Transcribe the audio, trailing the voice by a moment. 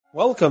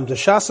Welcome to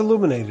Shas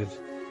Illuminated.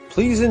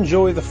 Please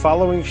enjoy the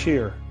following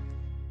shir.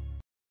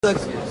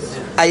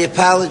 I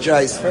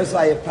apologize. First of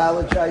all, I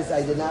apologize.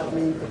 I did not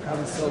mean to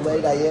come so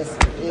late. I asked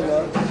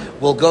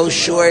Kalish. We'll go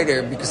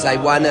shorter because I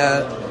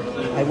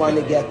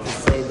wanna get to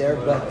say there.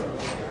 But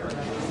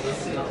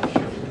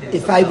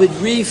if I would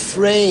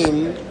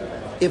reframe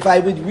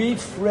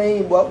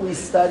what we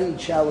studied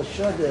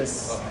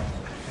Shalashudis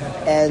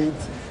and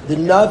the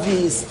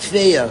Navi's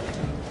Tfeya,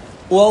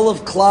 all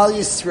of Klal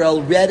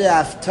Yisrael read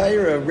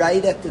Haftarah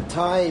right at the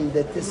time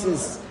that this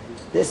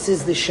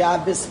is the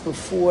Shabbos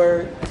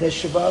before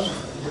Tisha B'Av.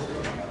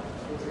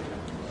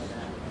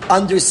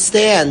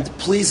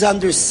 Please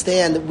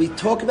understand that we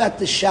talk about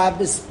the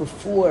Shabbos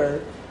before.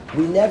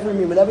 Whenever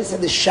we say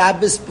the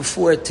Shabbos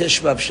before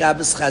Tisha B'Av,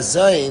 Shabbos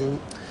Chazayin,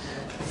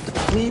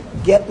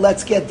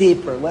 let's get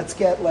deeper. Let's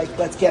get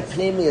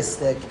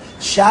pneumistic.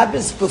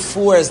 Shabbos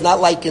before is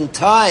not like in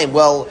time.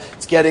 Well,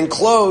 it's getting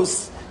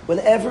close.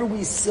 Whenever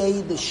we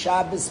say the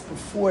Shabbos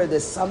before,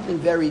 there's something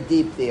very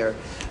deep there.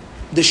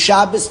 The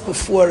Shabbos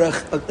before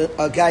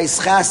a guy's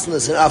chasna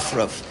is an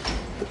afraf.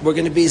 We're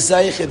going to be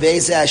Zayich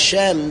V'ezeh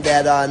Hashem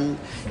that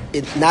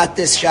not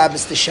this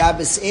Shabbos, the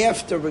Shabbos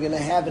after, we're going to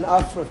have an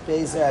afraf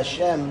V'ezeh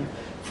Hashem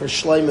for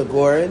Shlomo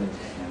Goren.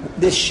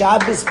 The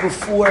Shabbos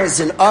before is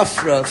an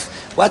afraf.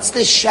 What's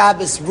the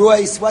Shabbos,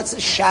 Royce? What's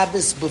the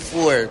Shabbos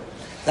before?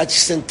 That's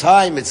just in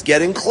time. It's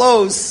getting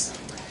close.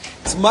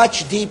 It's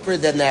much deeper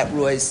than that,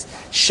 Royce.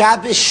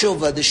 Shabbos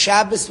Shuvah, the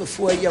Shabbos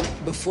before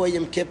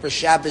Yom Kippur,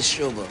 Shabbos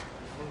Shuvah.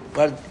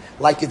 But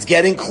like it's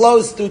getting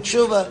close to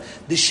Shuvah,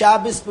 the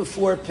Shabbos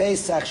before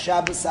Pesach,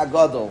 Shabbos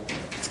Agadol.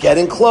 It's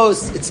getting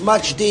close. It's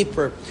much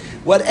deeper.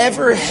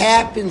 Whatever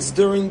happens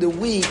during the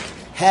week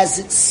has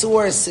its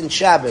source in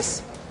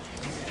Shabbos.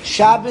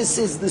 Shabbos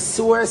is the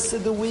source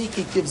of the week.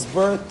 It gives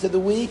birth to the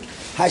week.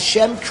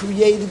 Hashem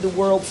created the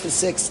world for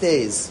 6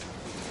 days.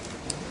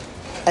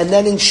 And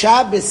then in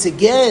Shabbos,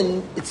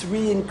 again, it's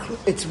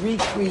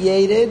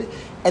recreated,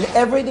 and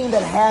everything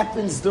that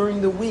happens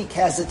during the week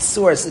has its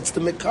source. It's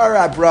the Mekar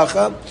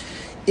HaBracha.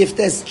 If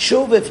there's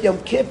tshuva, if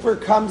Yom Kippur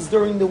comes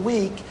during the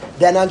week,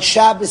 then on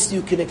Shabbos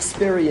you can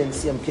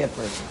experience Yom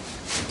Kippur.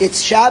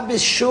 It's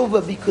Shabbos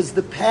Shuvah because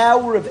the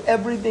power of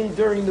everything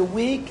during the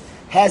week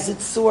has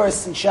its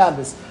source in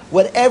Shabbos.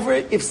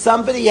 If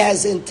somebody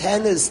has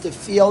antennas to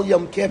feel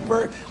Yom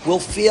Kippur, will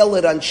feel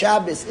it on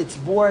Shabbos. It's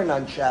born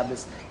on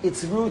Shabbos.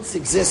 Its roots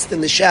exist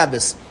in the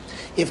Shabbos.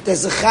 If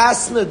there's a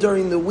chasna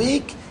during the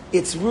week,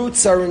 its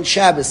roots are in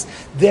Shabbos.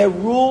 There are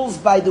rules,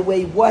 by the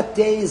way, what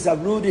days are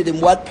rooted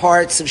in what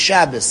parts of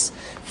Shabbos.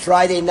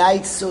 Friday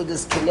night,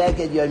 Sudas,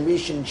 Keneged, Yom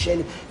Rishon, and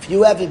Sheni. If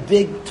you have a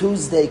big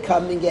Tuesday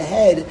coming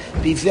ahead,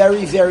 be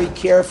very, very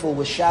careful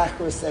with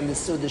Shacharis and the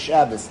Suda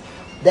Shabbos.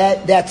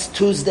 That's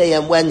Tuesday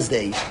and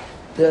Wednesday.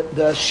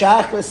 The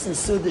Shacharis and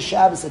Suda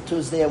Shabbos are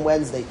Tuesday and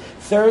Wednesday.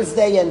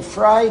 Thursday and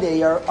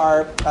Friday are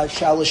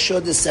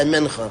Shalashudis and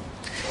Mincha.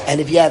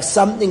 And if you have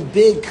something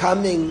big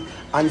coming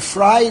on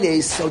Friday,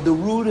 so the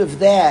root of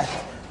that,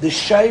 the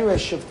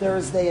Shirish of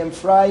Thursday and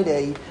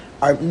Friday,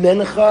 are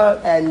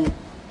Mincha and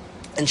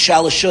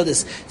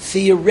Shalashudis.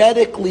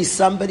 Theoretically,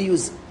 somebody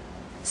who's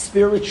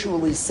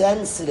spiritually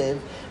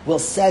sensitive will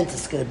sense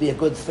it's going to be a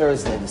good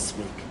Thursday this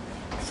week.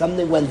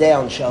 Something went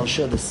down,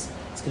 Shalashudis.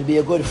 It's going to be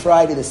a good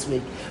Friday this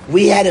week.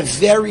 We had a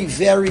very,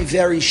 very,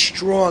 very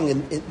strong,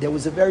 and there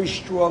was a very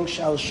strong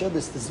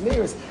Shalashudis,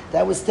 Tizmiris.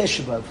 That was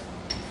Tisha B'Av.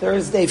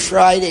 Thursday,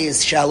 Friday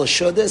is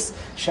Shalashudis.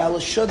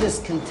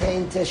 Shalashudis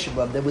contained Tisha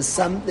B'Av.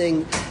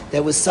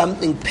 There was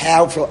something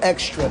powerful,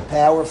 extra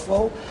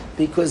powerful,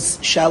 because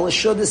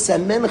Shalashudis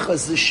and Mincha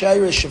is the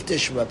Shirish of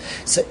Tisha B'Av.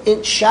 So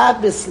in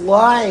Shabbos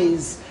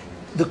lies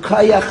the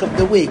kayach of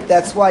the week.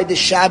 That's why the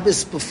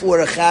Shabbos before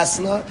a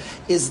chasna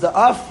is the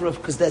afruf,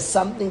 because there's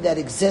something that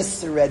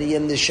exists already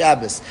in the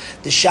Shabbos.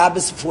 The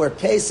Shabbos before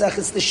Pesach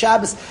is the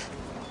Shabbos.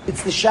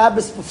 It's the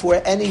Shabbos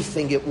before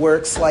anything. It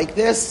works like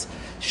this.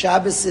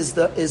 Shabbos is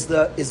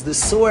the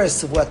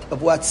source of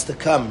what's to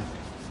come.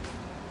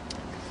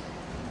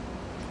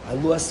 I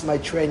lost my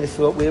train of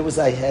thought. Where was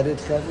I headed,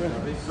 Chevron?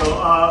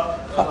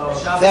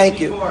 Thank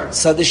you. Before.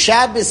 So the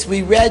Shabbos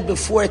we read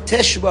before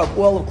Tisha B'Av,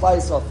 all of Klal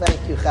Yisrael. Thank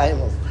you, Chaim.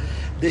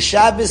 The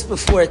Shabbos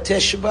before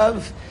Tisha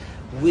B'Av,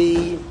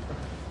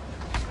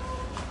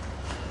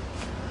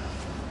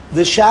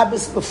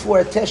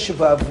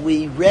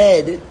 we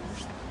read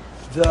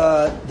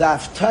the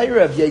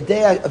Haftarah of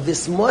Yedei of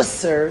this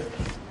Musar.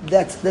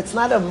 That's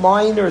not a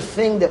minor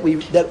thing that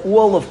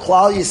all of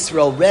Klal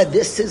Yisrael read.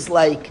 This is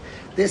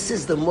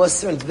the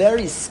Musar, and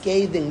very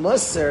scathing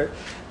Musar,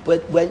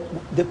 but when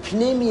the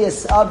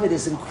pnimius of it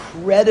is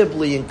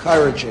incredibly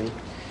encouraging.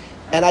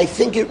 And I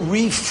think it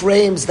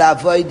reframes the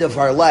avodah of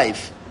our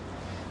life.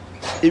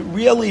 It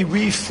really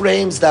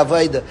reframes the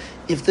avodah.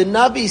 If the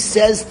Nabi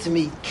says to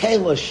me,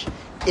 Kalish,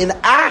 an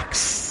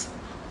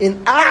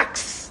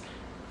ox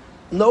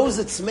knows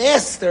its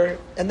master,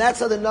 and that's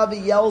how the Nabi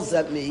yells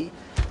at me,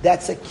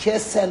 that's a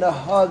kiss and a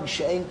hug,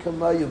 she'en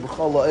kamayu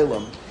b'chol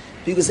ha'olam.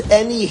 Because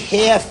any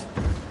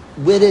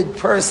half-witted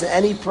person,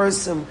 any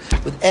person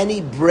with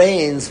any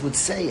brains would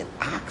say, an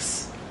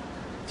ox?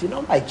 Do you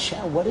know my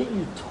child? What are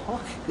you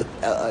talking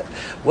about?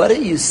 What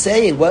are you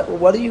saying?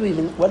 What are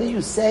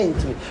you saying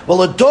to me?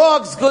 Well, a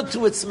dog's good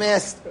to its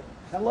master.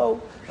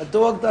 Hello? A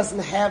dog doesn't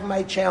have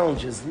my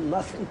challenges.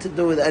 Nothing to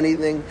do with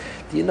anything.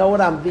 Do you know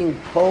what I'm being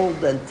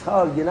pulled and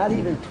tugged? You're not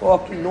even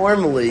talking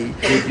normally.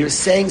 You're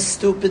saying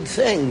stupid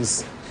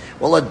things.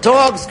 Well, a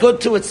dog's good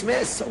to its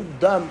master. So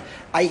dumb.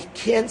 I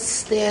can't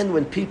stand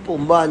when people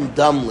mun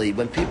dumbly.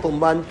 When people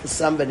mun to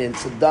somebody and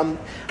say dumb.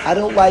 I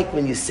don't like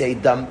when you say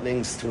dumb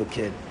things to a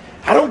kid.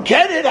 I don't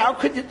get it. How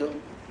could you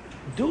do?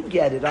 Do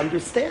get it.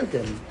 Understand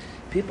them.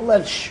 People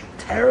have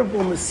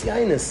terrible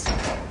nisyanis,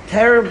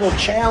 terrible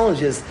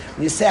challenges.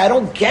 When you say, I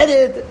don't get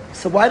it,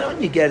 so why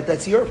don't you get it?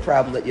 That's your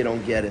problem that you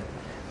don't get it.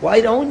 Why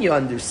don't you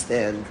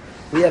understand?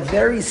 We have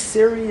very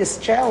serious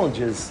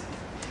challenges.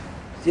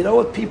 Do you know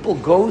what people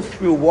go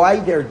through,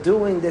 why they're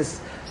doing this?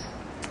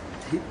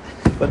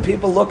 When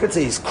people look and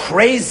say, he's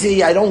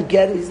crazy, I don't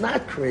get it. He's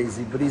not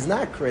crazy, but he's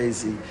not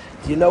crazy.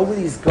 Do you know what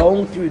he's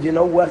going through? Do you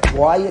know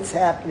why it's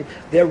happening?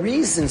 There are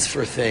reasons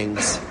for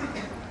things.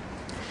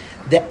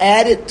 The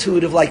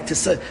attitude of like to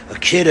say,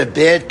 a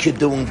bad kid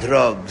doing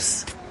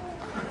drugs.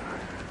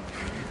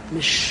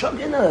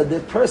 Mishugana,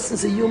 the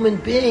person's a human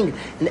being,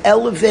 an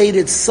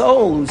elevated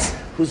soul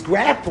who's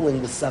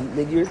grappling with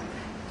something.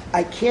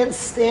 I can't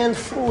stand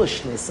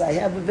foolishness. I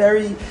have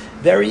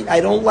I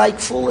don't like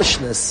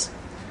foolishness.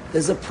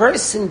 There's a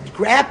person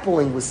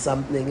grappling with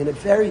something in a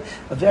very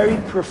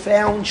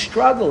profound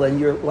struggle,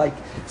 and you're like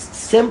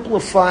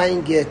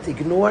simplifying it,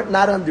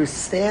 not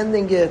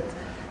understanding it.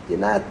 You're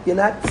not.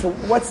 So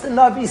what's the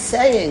Navi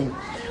saying?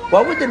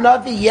 What would the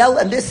Navi yell?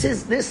 And this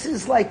is the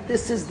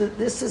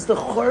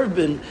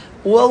Churban,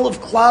 all of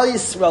Klal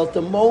Yisrael,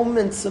 the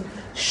moments of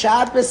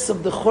Shabbos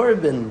of the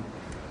Churban.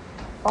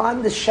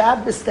 On the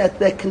Shabbos that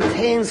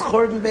contains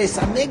Churban Beis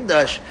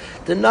Hamikdash,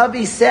 the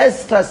Navi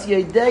says to us,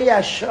 Yedei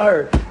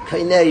Ashar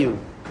Kaineyu.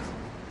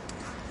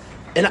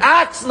 An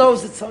ox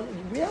knows its own.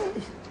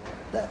 Really?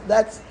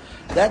 That's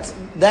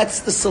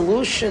the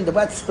solution.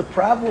 That's the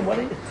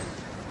problem.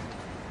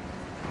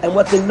 And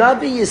what the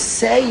Navi is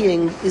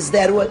saying is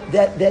that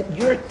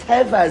your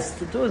teva is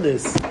to do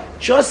this.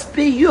 Just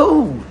be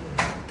you.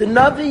 The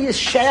Navi is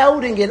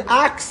shouting, an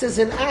ox is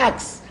an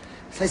ox.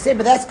 So I say,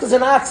 but that's because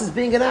an ox is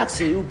being an ox,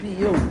 so you be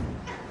you.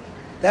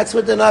 That's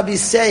what the Navi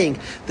is saying.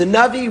 The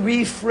Navi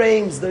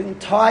reframes the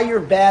entire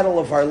battle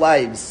of our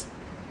lives.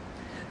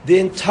 The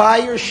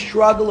entire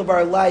struggle of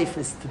our life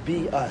is to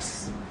be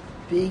us.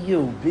 Be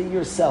you. Be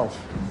yourself.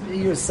 Be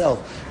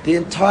yourself. The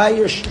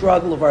entire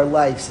struggle of our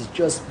lives is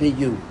just be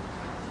you.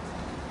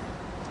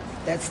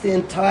 That's the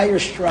entire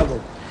struggle.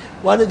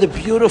 One of the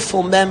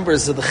beautiful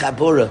members of the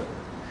Chabura,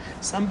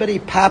 somebody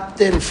popped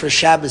in for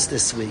Shabbos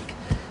this week.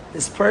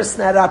 This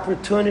person had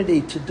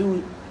opportunity to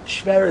do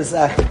shvera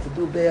zach, to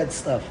do bad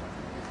stuff.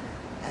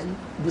 And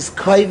was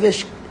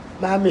koivish,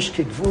 mamish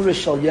kegvura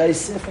shal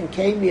Yosef, and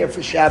came here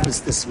for Shabbos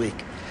this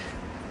week.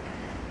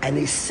 And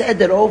he said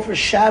that over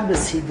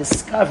Shabbos he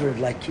discovered,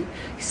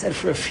 he said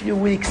for a few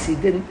weeks he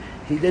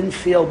didn't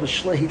feel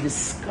b'shla. He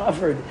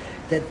discovered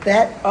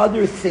that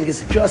other thing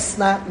is just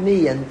not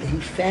me, and he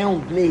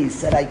found me. He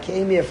said, I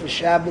came here for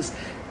Shabbos.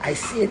 I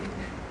see it.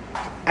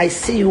 I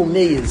see who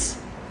me is.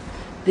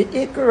 The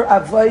ikar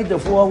avoid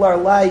of all our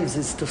lives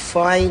is to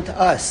find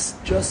us.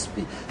 Just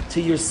be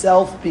to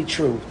yourself. Be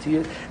true.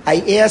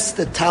 I asked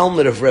the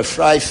Talmud of Rav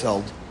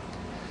Freifeld,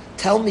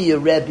 tell me your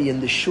Rebbe in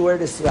the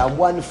shortest, on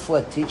 1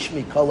 foot, teach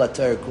me Kol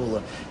HaTorah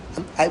Kula.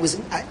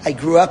 I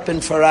grew up in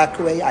Far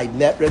Rockaway. I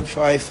met Rav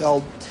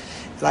Freifeld,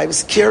 and I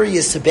was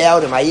curious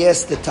about him. I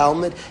asked the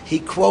Talmud. He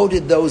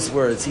quoted those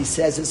words. He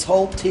says his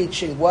whole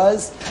teaching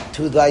was,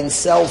 to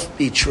thyself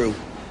be true.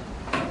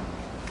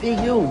 Be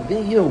you.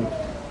 Be you.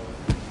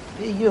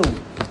 Be you.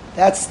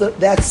 That's the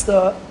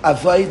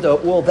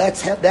avodah. Well,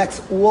 that's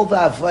all the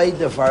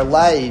avodah of our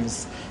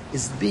lives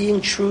is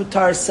being true to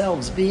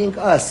ourselves, being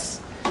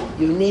us,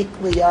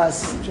 uniquely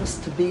us,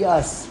 just to be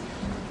us.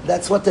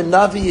 That's what the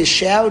Navi is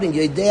shouting.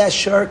 Yedei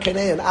Ashar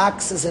Kanei, an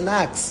ox is an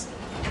ox.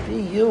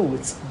 Be you.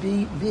 It's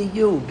be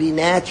you. Be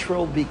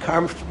natural. Be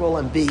comfortable,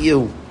 and be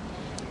you.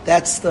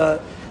 That's the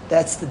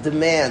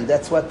demand.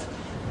 That's what.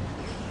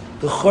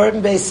 The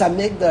Churban Beis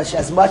Hamikdash,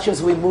 as much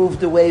as we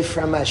moved away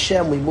from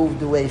Hashem, we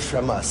moved away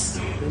from us.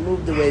 We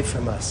moved away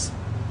from us.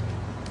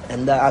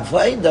 And the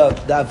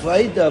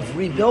avodah of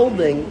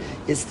rebuilding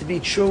is to be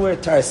truer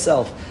to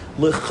ourselves.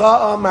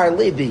 L'cha amar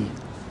libi.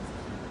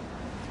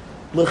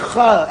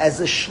 L'cha, as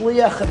a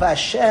shliach of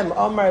Hashem,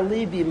 amar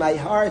libi, my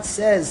heart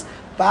says,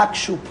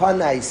 Bikshou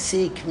Pnei,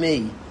 seek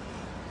me.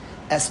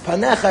 As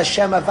Panech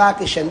Hashem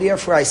avakish, and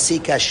therefore I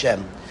seek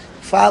Hashem.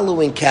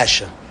 Following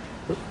Kasha.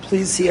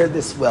 Please hear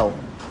this well.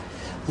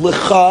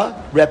 L'cha,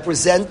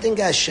 representing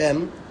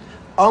Hashem,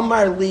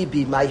 Amar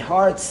Libi, my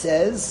heart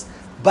says,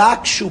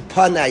 Bikshou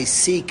Pnei,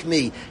 seek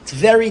me. It's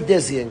very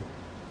dizzying.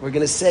 We're going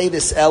to say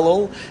this,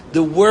 Elul.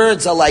 The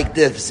words are like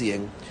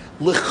dizzying.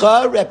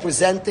 L'cha,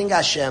 representing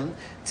Hashem.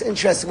 It's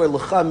interesting where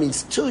L'cha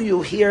means to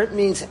you. Here it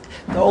means,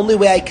 the only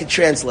way I could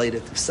translate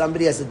it. If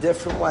somebody has a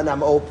different one,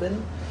 I'm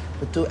open.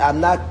 But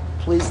I'm not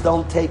Please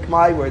don't take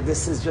my word.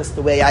 This is just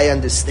the way I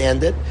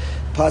understand it.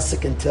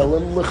 Pasuk and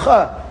Tehillim,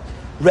 L'cha,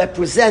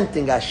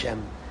 representing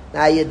Hashem.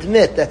 Now I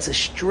admit that's a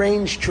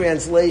strange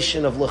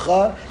translation of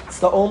L'cha. It's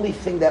the only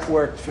thing that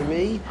worked for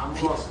me.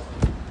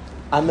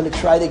 I'm going to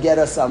try to get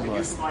us on lost. Can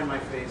you find my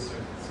face?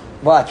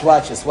 Watch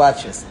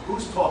this.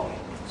 Who's talking?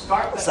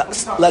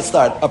 Let's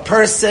start. A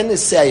person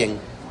is saying,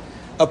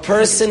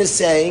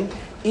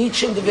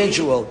 each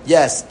individual,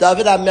 yes,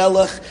 David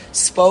HaMelech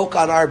spoke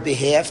on our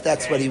behalf,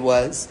 that's what he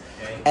was,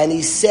 and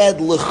he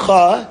said,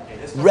 L'cha,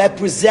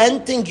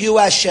 representing you,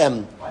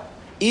 Hashem.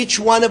 Each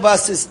one of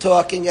us is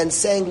talking and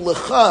saying,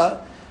 L'cha,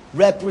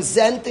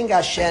 representing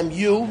Hashem,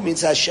 you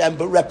means Hashem,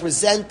 but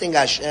representing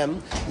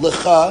Hashem,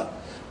 L'cha.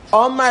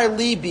 Amar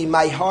lebe,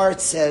 my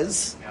heart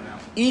says,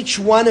 each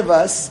one of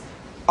us,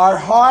 our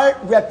heart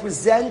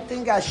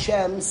representing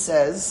Hashem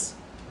says,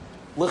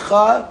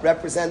 L'cha,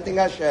 representing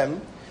Hashem.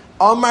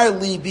 Amar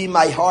lebe,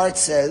 my heart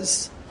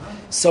says.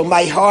 So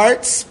my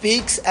heart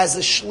speaks as a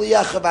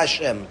shliach of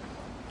Hashem.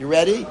 You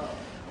ready?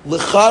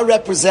 L'cha,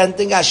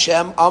 representing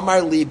Hashem.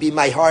 Amar lebe,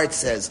 my heart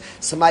says.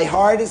 So my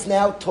heart is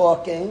now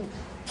talking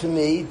to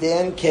me,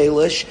 Dan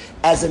Kalish,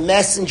 as a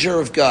messenger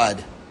of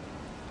God.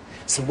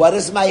 So what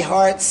does my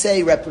heart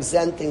say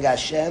representing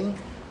Hashem?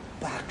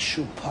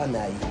 Bikshו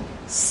פני,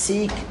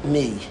 seek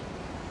me.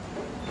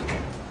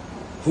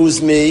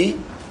 Who's me?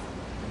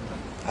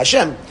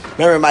 Hashem.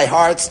 Remember, my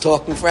heart's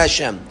talking for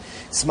Hashem.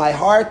 So my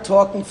heart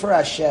talking for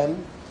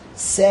Hashem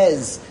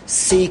says,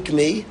 seek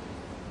me.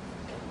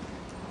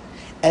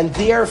 And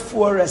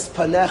therefore, as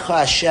panecha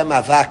Hashem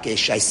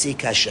avakesh, I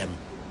seek Hashem.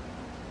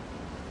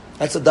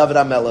 That's what David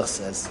HaMelech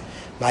says.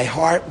 My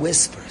heart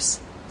whispers,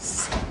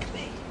 seek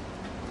me.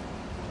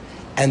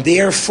 And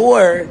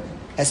therefore,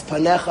 as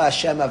panecha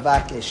Hashem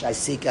avakesh, I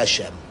seek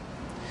Hashem.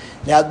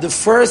 Now, the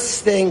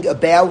first thing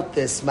about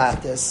this,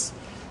 Matis,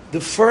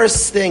 the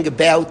first thing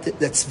about it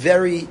that's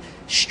very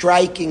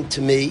striking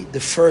to me, the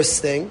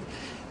first thing,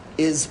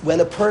 is when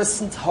a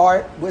person's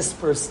heart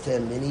whispers to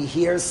him and he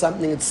hears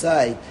something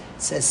inside,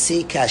 it says,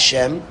 seek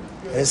Hashem.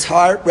 And his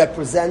heart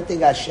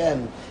representing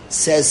Hashem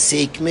says,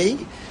 seek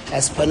me.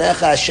 As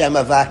panecha Hashem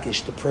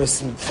avakish, the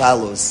person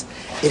follows.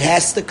 It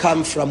has to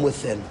come from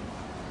within.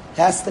 It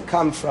has to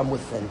come from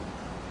within.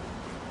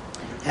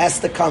 It has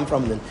to come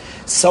from within.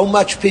 So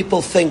much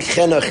people think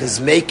chinuch is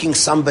making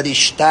somebody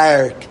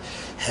stark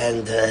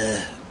and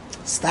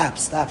stop.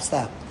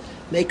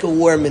 Make a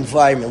warm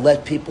environment.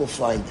 Let people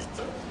find it.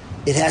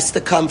 It has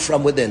to come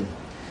from within.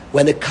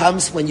 When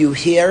you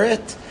hear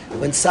it,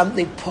 when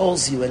something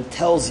pulls you and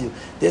tells you,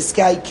 this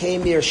guy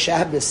came here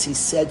Shabbos, he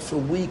said, for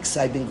weeks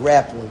I've been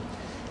grappling.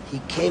 He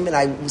came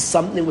and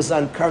something was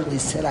uncomfortable. He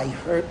said,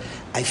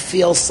 I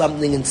feel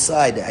something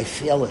inside. I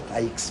feel it.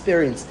 I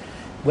experience.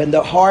 When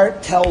the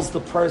heart tells the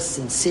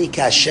person, seek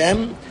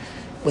Hashem,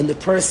 when the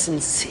person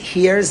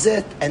hears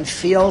it and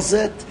feels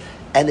it,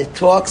 and it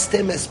talks to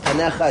him as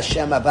panecha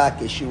Hashem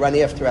avakish, you run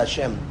after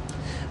Hashem.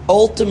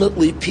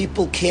 Ultimately,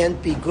 people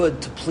can't be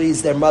good to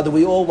please their mother.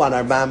 We all want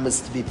our mamas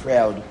to be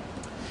proud.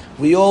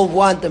 We all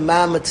want the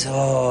mama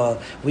to,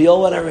 we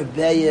all want our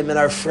rebbeim and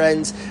our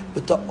friends.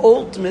 But the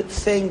ultimate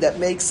thing that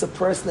makes a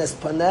person as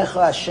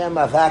panecha Hashem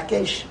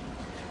avakish,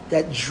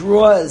 that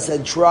draws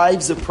and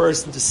drives a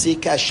person to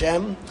seek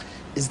Hashem,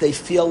 is they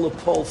feel the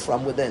pull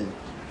from within.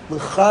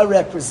 L'cha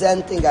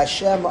representing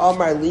Hashem,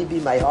 Amar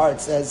lebe, my heart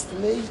says to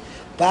me,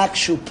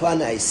 Bikshו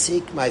פני,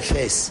 seek my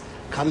face,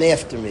 come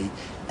after me.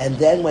 And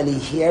then when he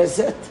hears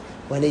it,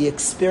 when he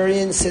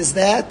experiences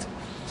that,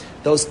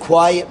 those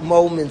quiet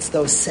moments,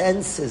 those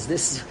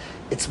senses,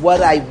 it's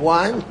what I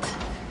want,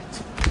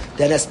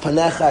 then as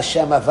panecha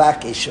Hashem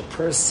avakish, a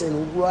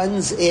person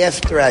runs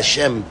after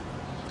Hashem.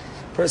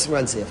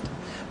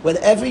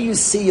 Whenever you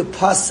see a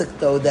pasuk,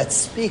 though, that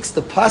speaks,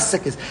 the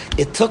pasuk is,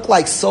 it took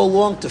like so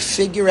long to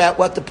figure out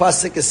what the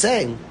pasuk is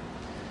saying.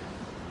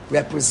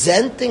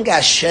 Representing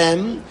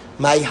Hashem,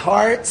 my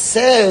heart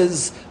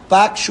says,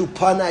 Bikshו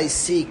פני,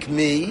 seek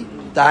me,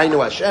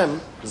 Dainu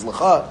Hashem, is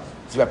l'cha,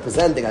 it's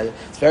representing,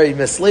 it's very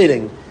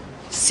misleading.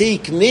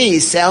 Seek me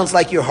sounds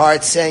like your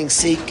heart saying,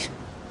 seek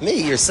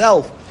me,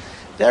 yourself.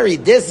 Very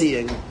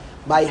dizzying.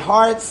 My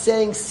heart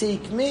saying,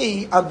 seek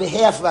me, on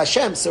behalf of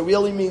Hashem, so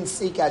really means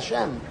seek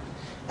Hashem.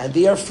 And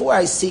therefore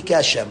I seek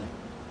Hashem.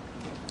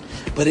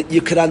 But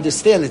you could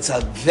understand, it's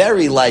a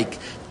very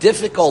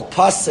difficult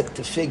pasuk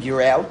to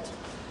figure out.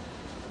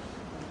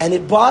 And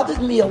it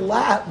bothered me a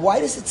lot. Why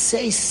does it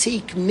say,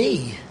 seek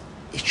me?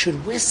 It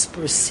should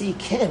whisper,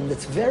 seek him.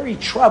 That's very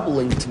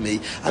troubling to me.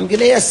 I'm going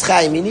to ask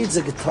Chaim, he needs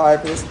a guitar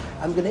for this.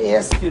 I'm going to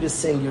ask you to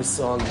sing your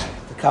song,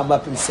 to come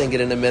up and sing it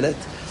in a minute.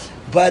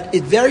 But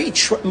it very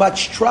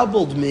much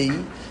troubled me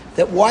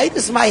that why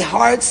does my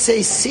heart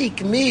say,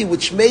 seek me,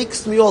 which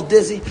makes me all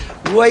dizzy?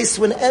 Royce,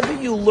 whenever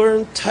you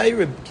learn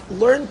Torah,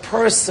 learn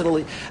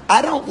personally.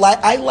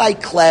 I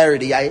like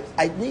clarity. I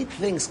need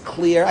things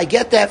clear. I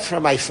get that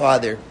from my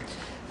father.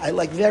 I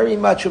like very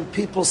much when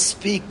people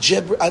speak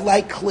gibberish. I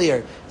like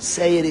clear.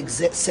 Say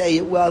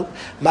it well.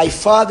 My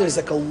father's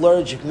like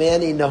allergic.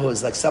 Man, he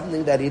knows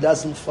something that he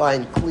doesn't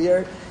find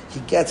clear. He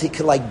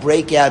could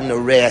break out in a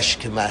rash,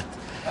 Kamat.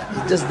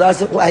 He just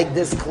doesn't like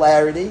this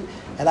clarity.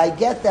 And I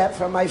get that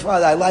from my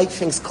father. I like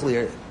things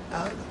clear.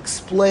 I'll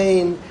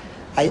explain.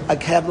 I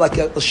have like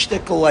a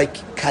shtickle like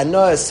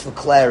kanos for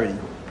clarity.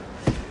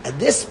 And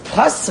this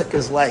pasuk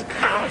is like,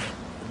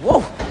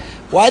 whoa.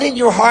 Why didn't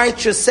your heart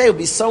just say, it would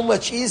be so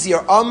much easier?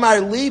 Amar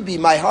lebe,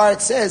 my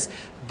heart says,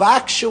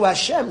 Bakshu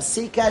Hashem,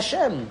 seek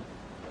Hashem.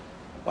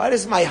 Why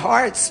does my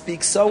heart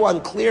speak so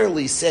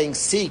unclearly, saying,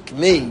 seek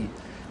me?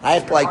 I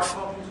have to like...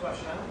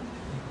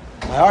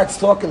 My heart's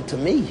talking to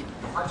me.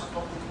 Your heart's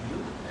talking to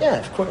you? Yeah,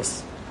 of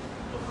course.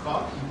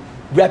 L'cha?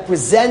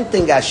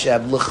 Representing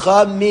Hashem.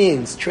 L'cha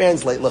means,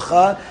 translate,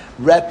 l'cha,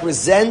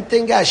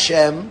 representing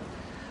Hashem.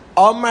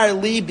 Amar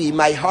lebe,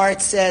 my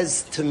heart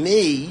says to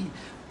me,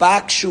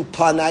 Bakshu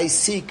Pnei,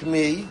 seek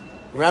me.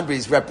 Remember,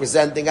 he's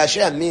representing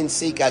Hashem, means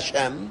seek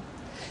Hashem.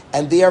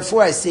 And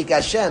therefore I seek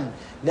Hashem.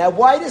 Now,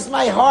 why does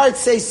my heart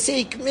say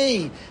seek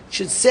me? It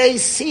should say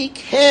seek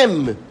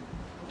him.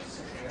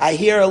 I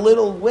hear a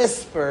little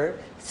whisper.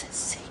 It says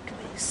seek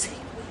me, seek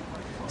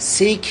me.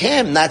 Seek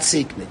him, not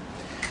seek me.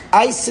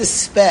 I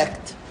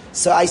suspected,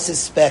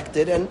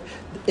 and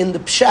in the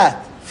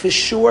pshat, for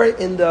sure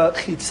in the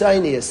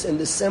chitzonius, in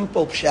the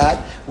simple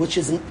pshat, which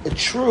is a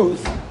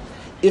truth,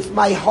 if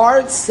my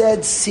heart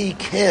said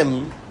seek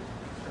him,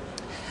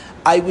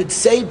 I would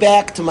say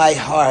back to my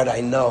heart,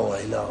 I know.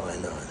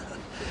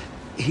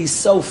 He's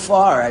so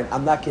far,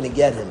 I'm not going to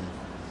get him.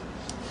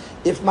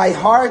 If my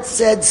heart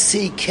said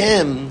seek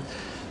him,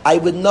 I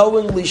would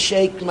knowingly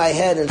shake my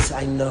head and say,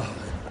 I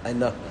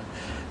know.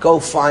 Go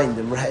find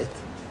him, right.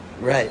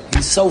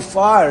 He's so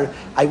far,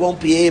 I won't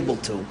be able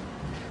to.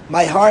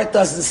 My heart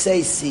doesn't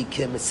say seek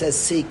him, it says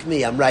seek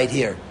me, I'm right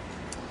here.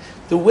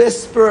 The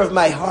whisper of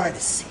my heart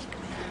is seek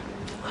me.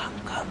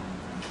 Come.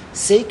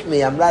 Seek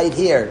me, I'm right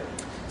here.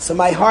 So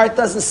my heart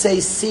doesn't say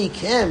seek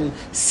him.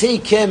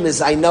 Seek him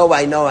is I know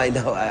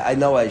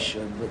I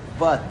should.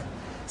 But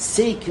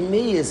seek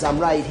me is I'm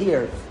right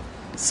here.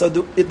 So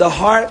the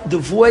heart, the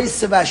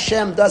voice of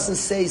Hashem doesn't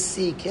say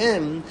seek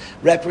him.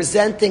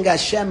 Representing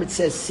Hashem, it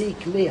says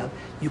seek me.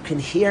 You can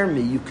hear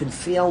me, you can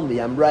feel me,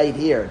 I'm right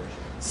here.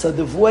 So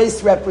the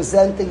voice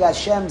representing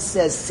Hashem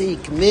says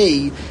seek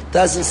me,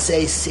 doesn't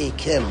say seek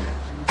him.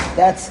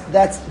 That's the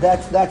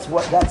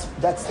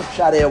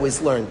pshat I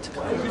always learned.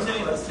 Are you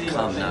saying it's the same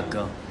thing?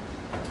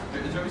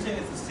 Is Rabbi saying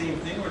it's the same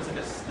thing or it's like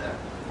a step?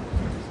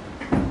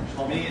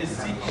 For me, is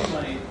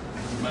seeking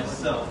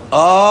myself.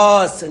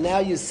 Oh, so now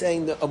you're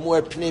saying a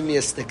more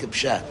pneumistic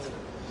pshat.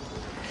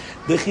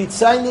 The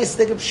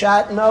chitzonistic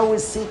pshat, no,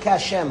 is seek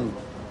Hashem.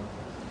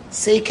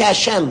 Seek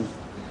Hashem.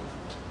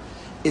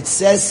 It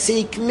says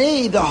seek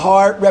me, the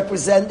heart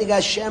representing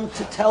Hashem,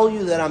 to tell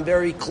you that I'm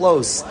very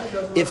close.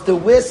 If the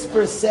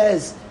whisper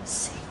says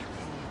seek me,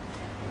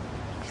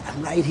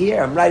 I'm right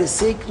here.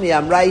 Seek me,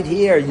 I'm right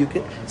here. You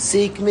can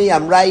seek me,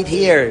 I'm right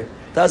here.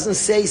 Doesn't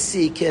say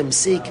seek him,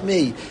 seek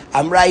me.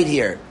 I'm right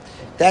here.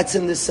 That's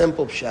in the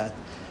simple pshat.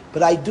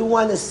 But I do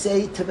want to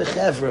say to the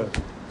chevra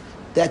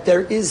that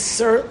there is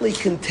certainly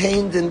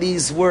contained in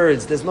these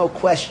words, there's no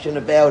question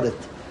about it,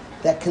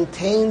 that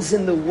contains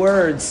in the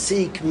word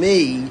seek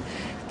me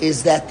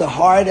is that the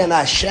heart and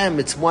Hashem,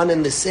 it's one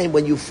and the same.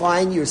 When you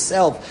find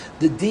yourself,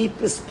 the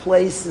deepest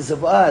places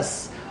of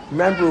us,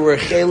 remember we're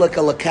chelak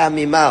alakam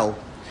imal.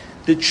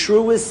 The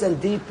truest and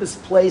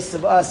deepest place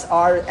of us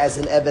are as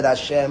an Eved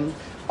Hashem,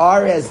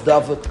 are as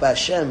Davuk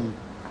B'Hashem.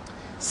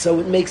 So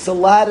it makes a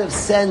lot of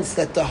sense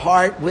that the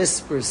heart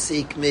whispers,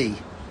 seek me.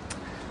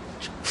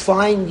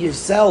 Find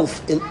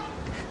yourself in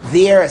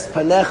there as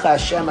Panecha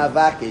Hashem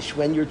Avakish.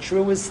 When you're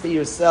truest to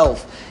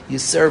yourself, you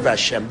serve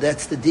Hashem.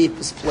 That's the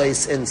deepest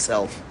place in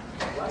self.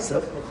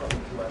 So,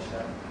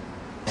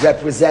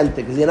 representing,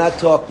 because you're not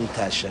talking to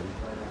Hashem.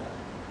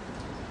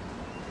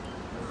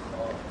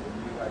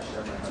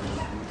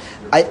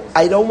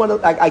 I don't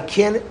want to, I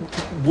can't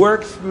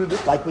work through,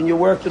 like when you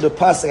work through the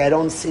pasuk, I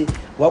don't see,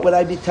 what would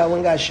I be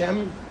telling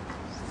Hashem?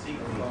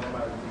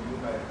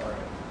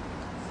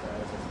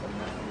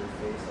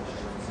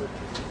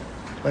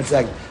 One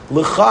second.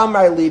 L'cha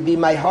amar lebe,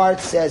 my heart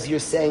says, you're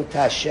saying to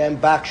Hashem,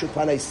 Bakshu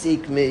Pnei,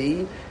 seek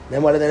me.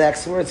 Then what are the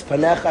next words?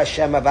 Panecha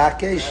Hashem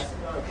avakish.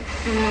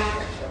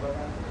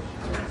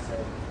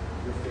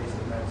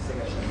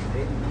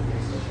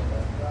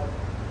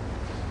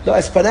 No,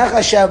 as Panecha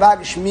Hashem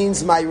avakish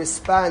means my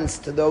response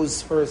to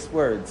those first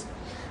words.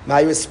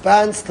 My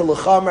response to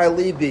L'cha amar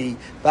lebe,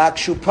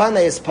 Bakshu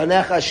Pnei, is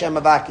Panecha Hashem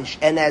avakish.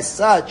 And as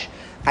such,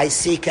 I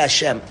seek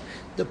Hashem.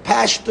 The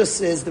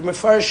pashtus is, the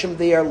Mefarshim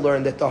there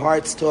learn that the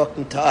heart's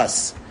talking to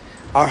us.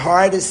 Our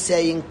heart is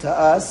saying to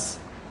us,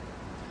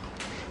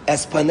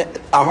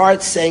 our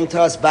heart's saying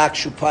to us,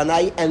 Bakshu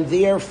Panay, and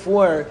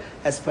therefore,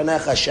 as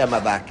Panech Hashem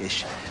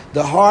Avakish.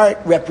 The heart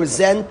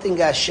representing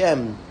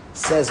Hashem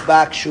says,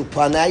 Bakshu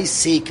Panay,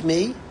 seek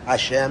me,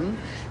 Hashem,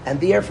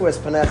 and therefore, as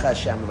Panech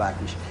Hashem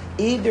Avakish.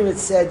 Either it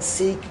said,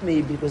 seek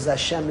me, because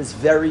Hashem is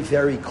very,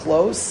 very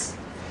close,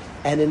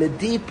 and in a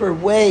deeper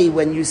way,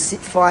 when you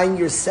find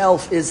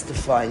yourself, is to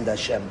find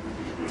Hashem.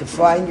 To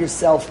find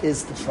yourself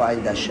is to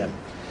find Hashem.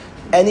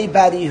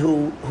 Anybody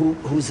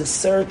who's a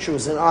searcher,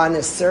 who's an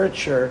honest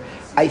searcher,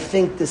 I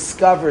think,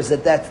 discovers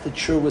that that's the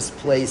truest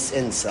place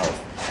in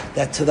self.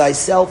 That to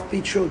thyself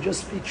be true,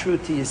 just be true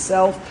to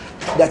yourself.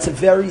 That's a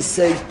very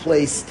safe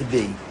place to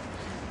be.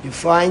 You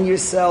find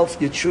yourself,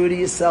 you're true to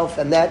yourself,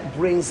 and that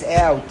brings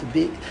out to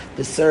be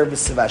the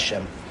service of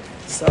Hashem.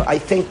 So I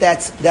think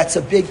that's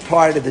a big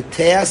part of the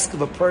task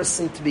of a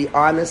person, to be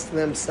honest to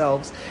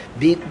themselves,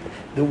 be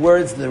the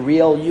words, the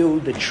real you,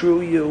 the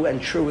true you,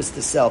 and truest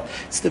to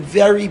self. It's the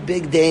very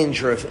big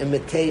danger of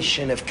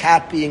imitation, of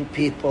copying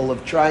people,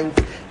 of trying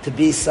to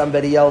be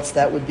somebody else.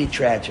 That would be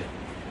tragic.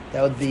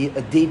 That would be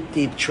a deep,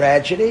 deep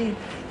tragedy.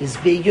 Is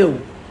be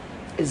you.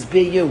 Is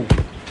be you.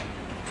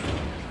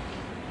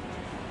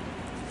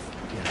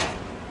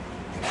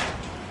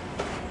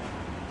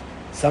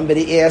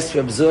 Somebody asked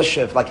Reb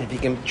Zusha if he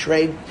can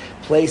trade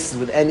places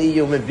with any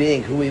human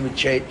being, who he would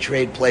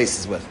trade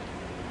places with.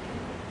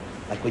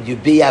 Like, would you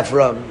be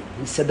Avram?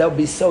 He said, that would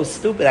be so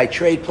stupid. I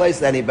trade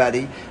places with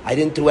anybody. I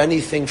didn't do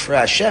anything for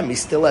Hashem. He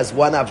still has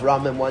one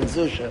Avram and one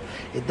Zusha.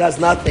 It does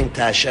nothing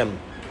to Hashem.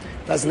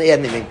 It doesn't add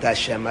anything to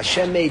Hashem.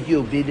 Hashem made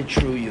you. Be the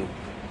true you.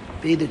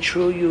 Be the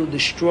true you, the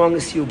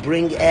strongest you.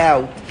 Bring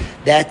out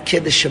that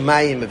Kiddush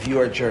Shemayim of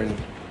your journey.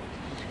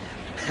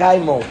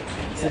 Chaimo.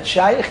 Is it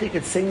Shaykh? You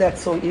could sing that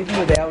song even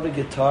without a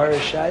guitar,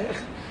 Shaykh?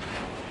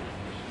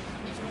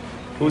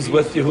 Who's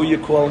with you? Who you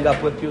calling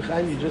up with you,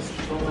 Chaim? You just...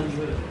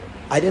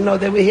 I didn't know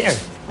they were here.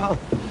 Oh.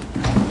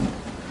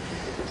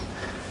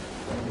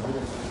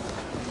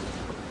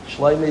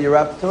 Shlomo, you're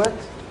up to it?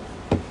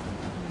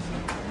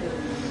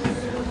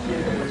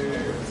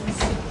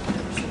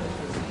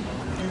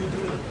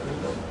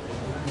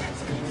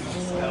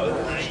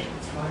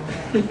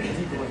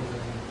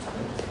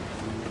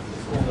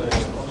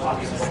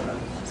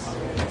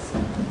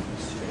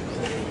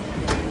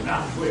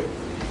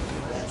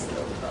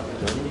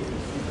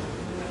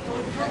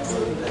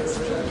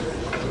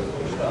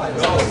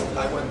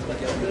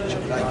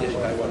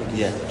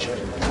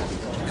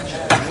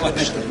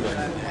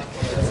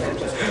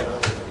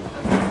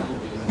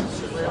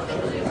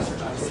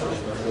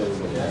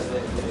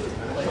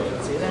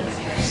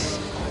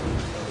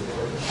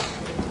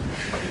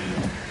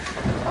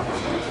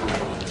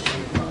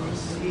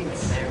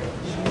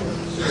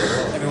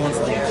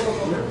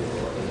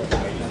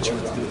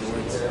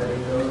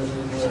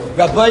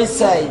 Rabbi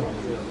say,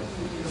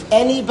 if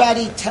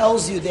anybody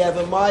tells you they have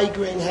a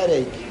migraine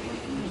headache,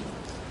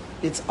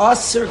 it's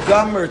usher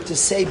gummer to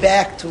say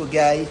back to a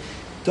guy,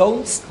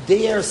 don't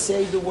dare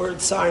say the word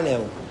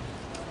sarnel.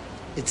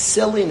 It's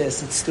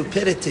silliness, it's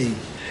stupidity.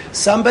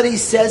 Somebody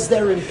says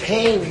they're in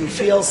pain, you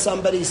feel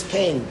somebody's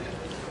pain.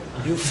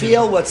 You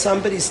feel what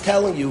somebody's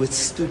telling you. It's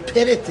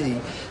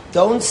stupidity.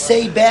 Don't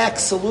say back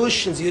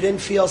solutions. You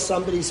didn't feel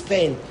somebody's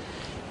pain.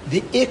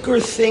 The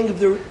ikr thing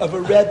of a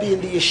Rebbe in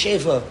the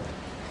yeshiva,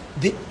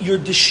 you're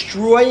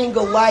destroying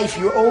a life,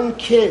 your own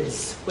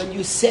kids. When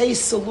you say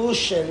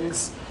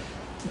solutions,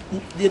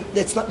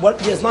 that's not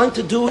what has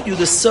nothing to do with you.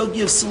 The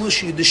sugi of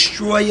solution, you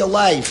destroy your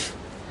life.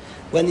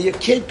 When your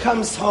kid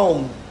comes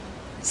home,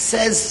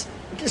 says,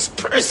 this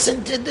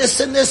person did this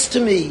and this to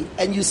me,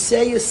 and you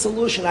say a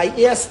solution. I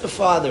asked the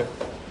father,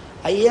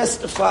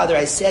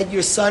 I said,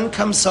 your son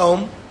comes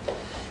home,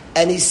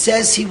 and he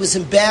says he was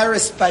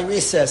embarrassed by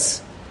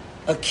recess.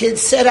 A kid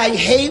said, I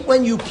hate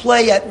when you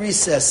play at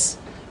recess.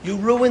 You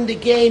ruin the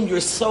game.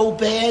 You're so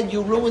bad.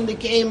 You ruin the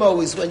game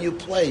always when you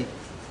play.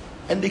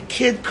 And the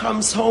kid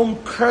comes home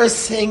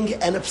cursing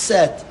and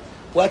upset.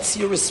 What's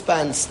your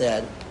response,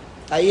 Dad?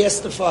 I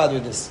asked the father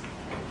this.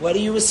 What do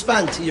you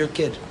respond to your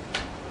kid?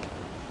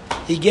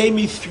 He gave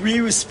me 3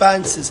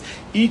 responses.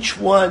 Each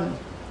one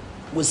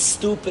was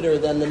stupider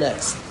than the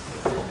next.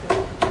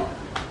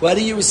 What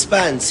do you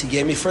respond? He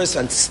gave me first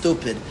one,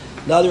 stupid.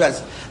 Another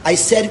answer. I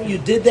said, if you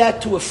did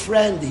that to a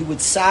friend, he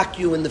would sock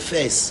you in the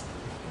face.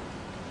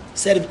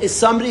 Said, if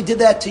somebody did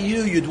that to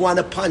you, you'd want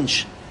to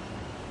punch.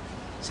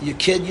 So your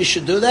kid, you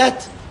should do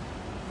that?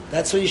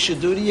 That's what you should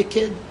do to your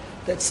kid?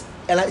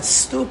 And it's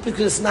stupid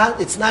because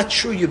it's not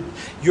true.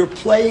 You're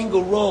playing a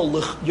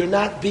role. You're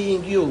not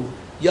being you.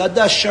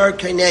 Yada shar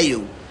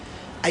kaneyu.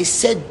 I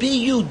said, be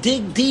you.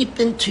 Dig deep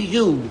into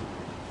you.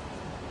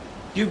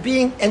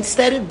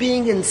 Instead of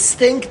being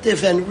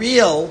instinctive and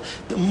real,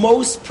 the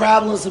most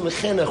problems in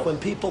Mechinuch when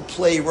people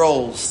play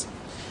roles.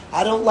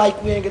 I don't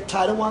like wearing a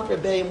tie. I don't want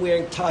Rabbi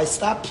wearing ties.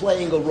 Stop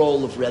playing a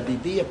role of Rabbi.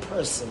 Be a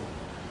person.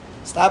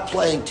 Stop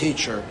playing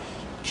teacher.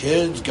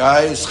 Kids,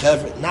 guys,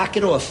 chevra. Knock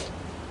it off.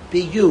 Be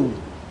you.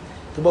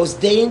 The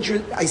most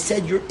dangerous, I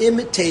said, you're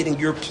imitating.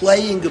 You're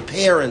playing a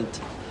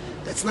parent.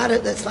 That's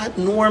not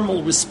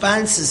normal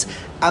responses.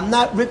 I'm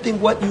not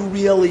ripping what you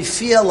really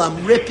feel.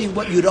 I'm ripping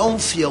what you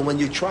don't feel when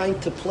you're trying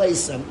to play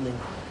something.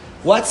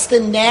 What's the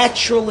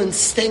natural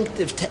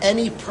instinctive to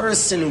any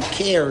person who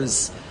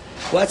cares?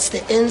 What's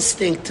the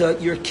instinct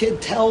your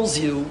kid tells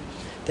you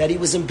that he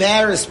was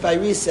embarrassed by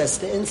recess?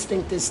 The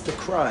instinct is to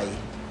cry.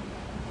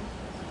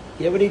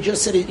 You ever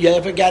just said, you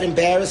ever got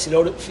embarrassed? You know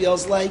what it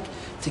feels like?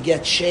 To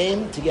get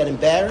shamed, to get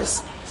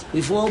embarrassed?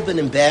 We've all been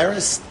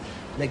embarrassed.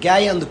 And the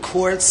guy on the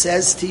court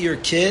says to your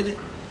kid,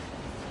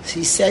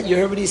 He said, you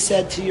heard what he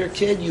said to your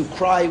kid? You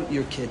cry with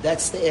your kid.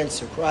 That's the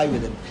answer. Cry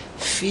with him.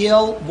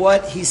 Feel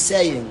what he's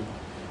saying.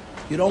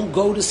 You don't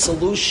go to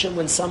solution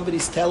when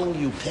somebody's telling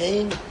you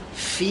pain.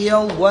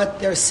 Feel what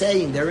they're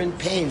saying. They're in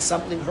pain.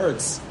 Something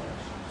hurts.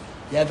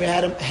 You ever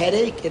had a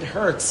headache? It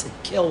hurts. It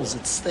kills.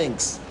 It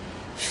stinks.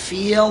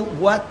 Feel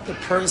what the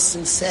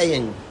person's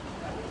saying.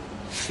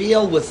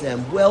 Feel with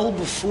them well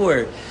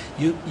before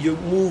you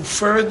move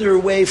further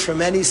away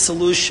from any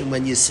solution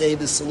when you say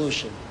the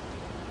solution.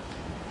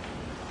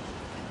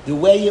 The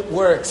way it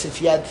works,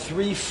 if you had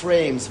 3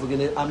 frames,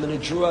 I'm gonna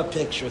draw a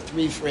picture,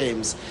 3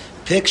 frames.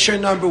 Picture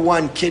number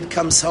 1, kid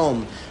comes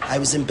home. I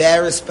was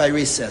embarrassed by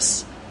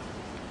recess.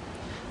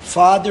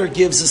 Father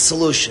gives a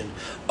solution.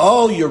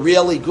 Oh, you're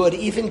really good.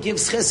 Even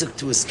gives chizuk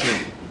to his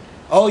kid.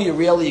 Oh, you're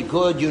really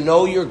good. You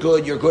know you're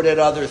good at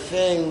other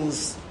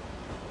things.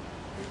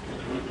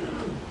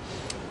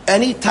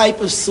 Any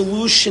type of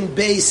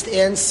solution-based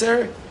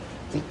answer.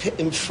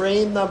 In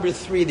frame number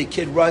 3, the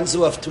kid runs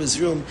off to his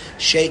room,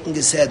 shaking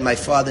his head. My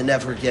father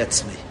never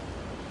gets me.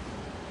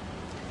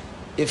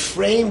 If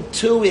frame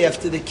 2,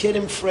 after the kid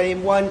in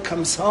frame 1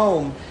 comes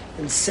home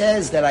and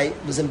says that I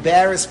was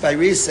embarrassed by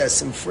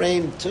recess, in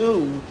frame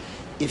 2,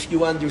 if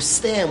you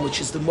understand, which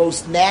is the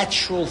most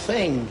natural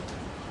thing,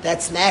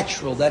 that's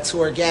natural, that's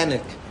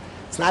organic.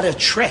 It's not a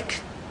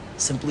trick.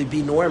 Simply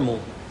be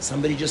normal.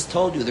 Somebody just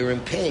told you they're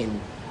in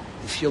pain.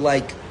 If you're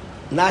like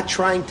not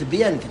trying to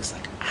be anything, it's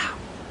like, ow.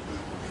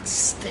 It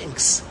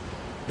stinks.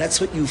 That's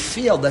what you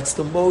feel. That's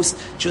the most.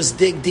 Just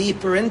dig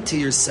deeper into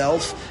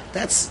yourself.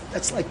 That's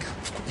like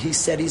he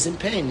said he's in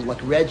pain.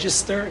 Like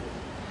register.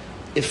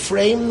 If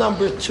frame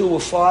number 2, a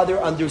father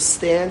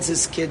understands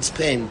his kid's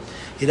pain.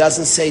 He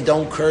doesn't say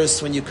don't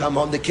curse when you come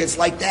home. The kid's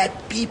like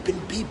that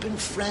beeping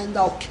friend.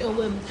 I'll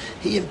kill him.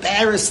 He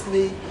embarrassed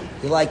me.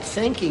 You're like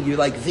thinking. You're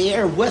like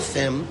there with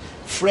him.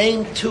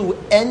 Frame 2.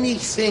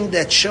 Anything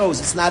that shows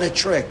it's not a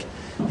trick.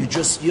 You're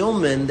just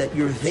human, that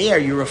you're there,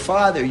 you're a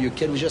father, your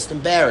kid was just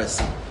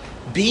embarrassed.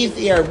 Be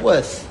there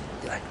with.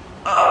 You're like,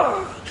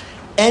 oh.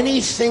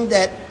 Anything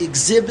that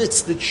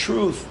exhibits the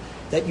truth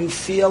that you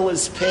feel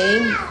is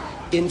pain,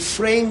 in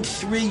frame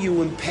 3,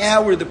 you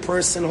empower the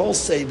person, he'll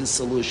say the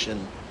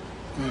solution.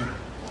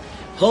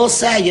 He'll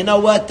say, you know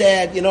what,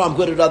 Dad, I'm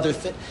good at other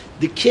things.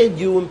 The kid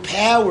you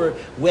empower,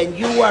 when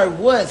you are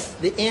with,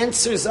 the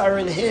answers are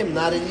in him,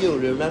 not in you,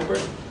 remember?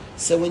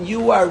 So when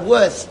you are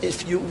with,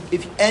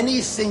 if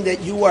anything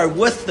that you are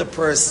with the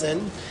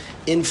person,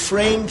 in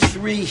frame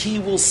 3, he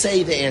will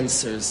say the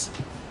answers.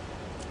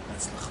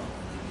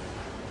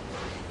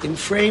 In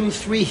frame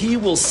 3, he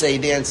will say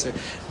the answer.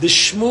 The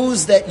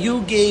shmooze that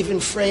you gave in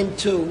frame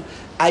 2,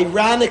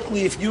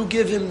 ironically, if you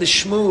give him the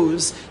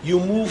shmooze, you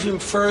move him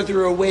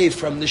further away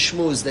from the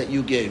shmooze that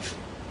you gave.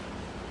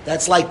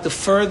 That's like the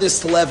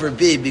furthest he'll ever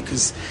be,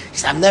 because he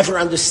says, I've never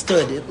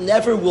understood. It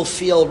never will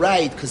feel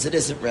right, because it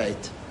isn't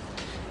right.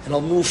 And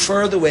he'll move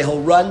further away.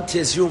 He'll run to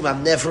his room.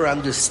 I've never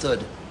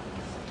understood.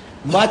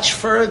 Much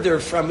further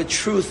from a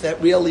truth that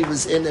really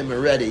was in him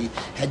already.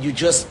 Had you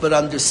just but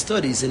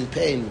understood, he's in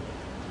pain.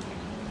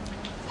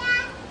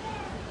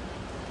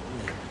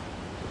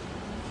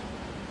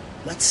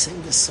 Let's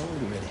sing this song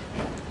already.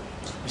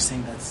 We're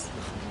saying that's...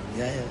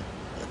 Yeah.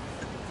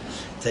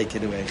 Take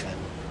it away,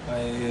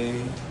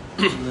 Chaim.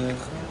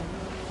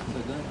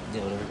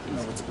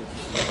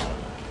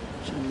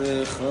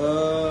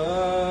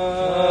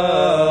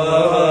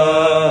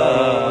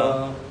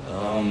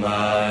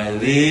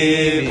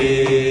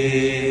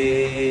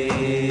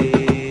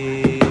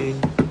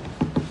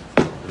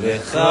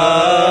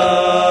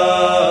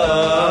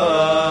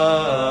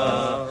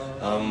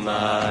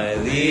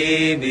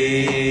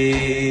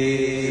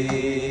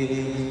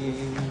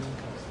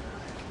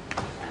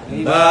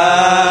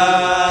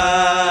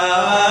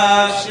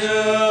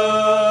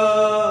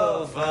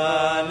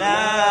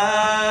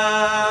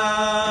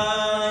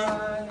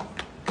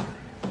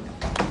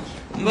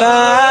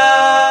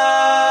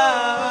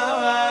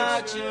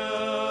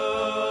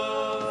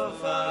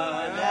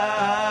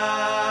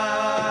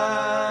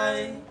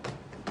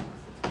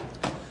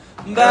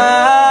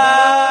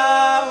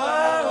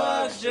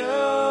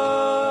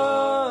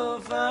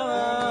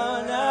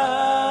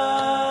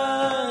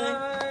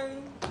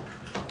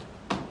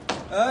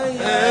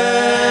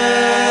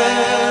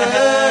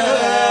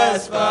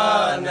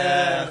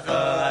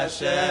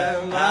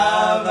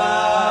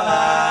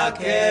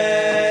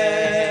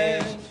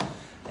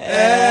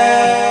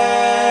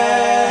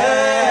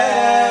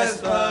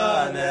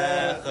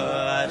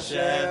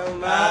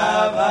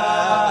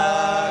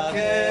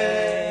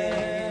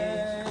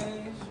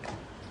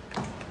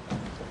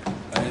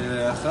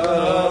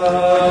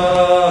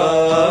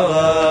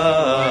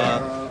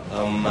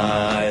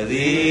 Amar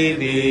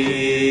lבי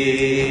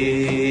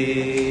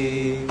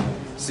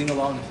Sing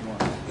along if you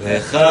want.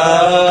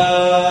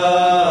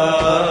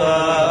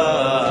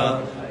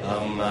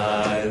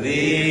 Amar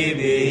lבי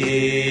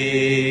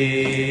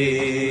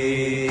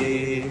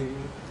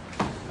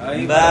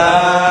בקשו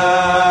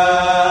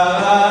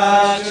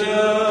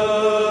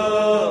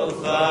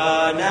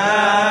פני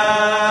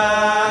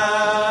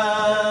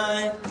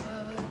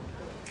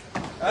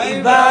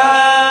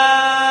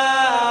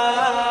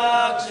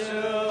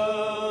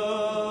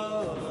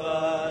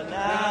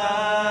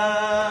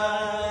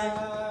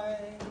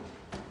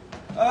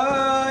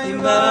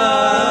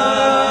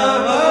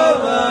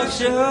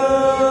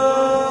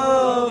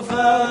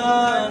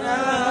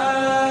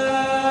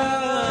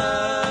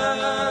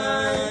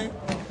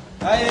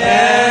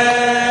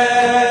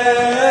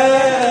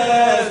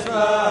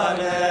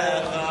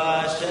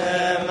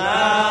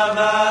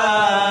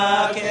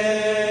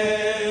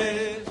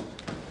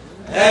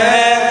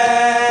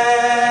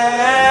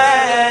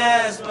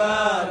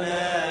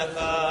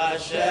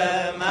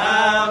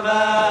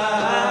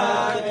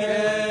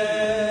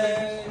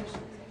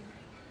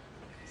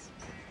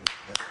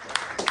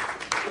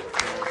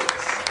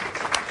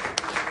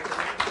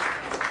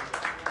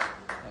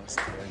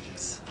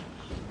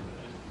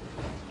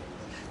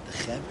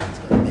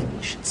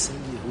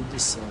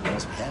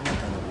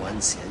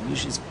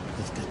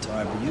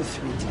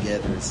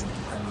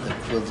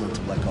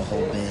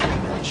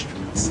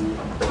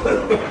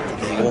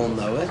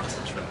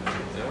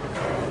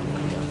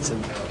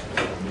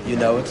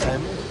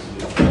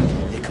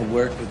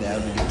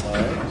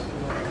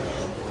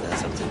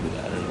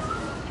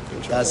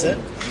Does it?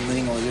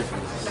 Leaning all your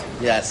fingers.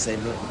 Yeah,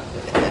 same.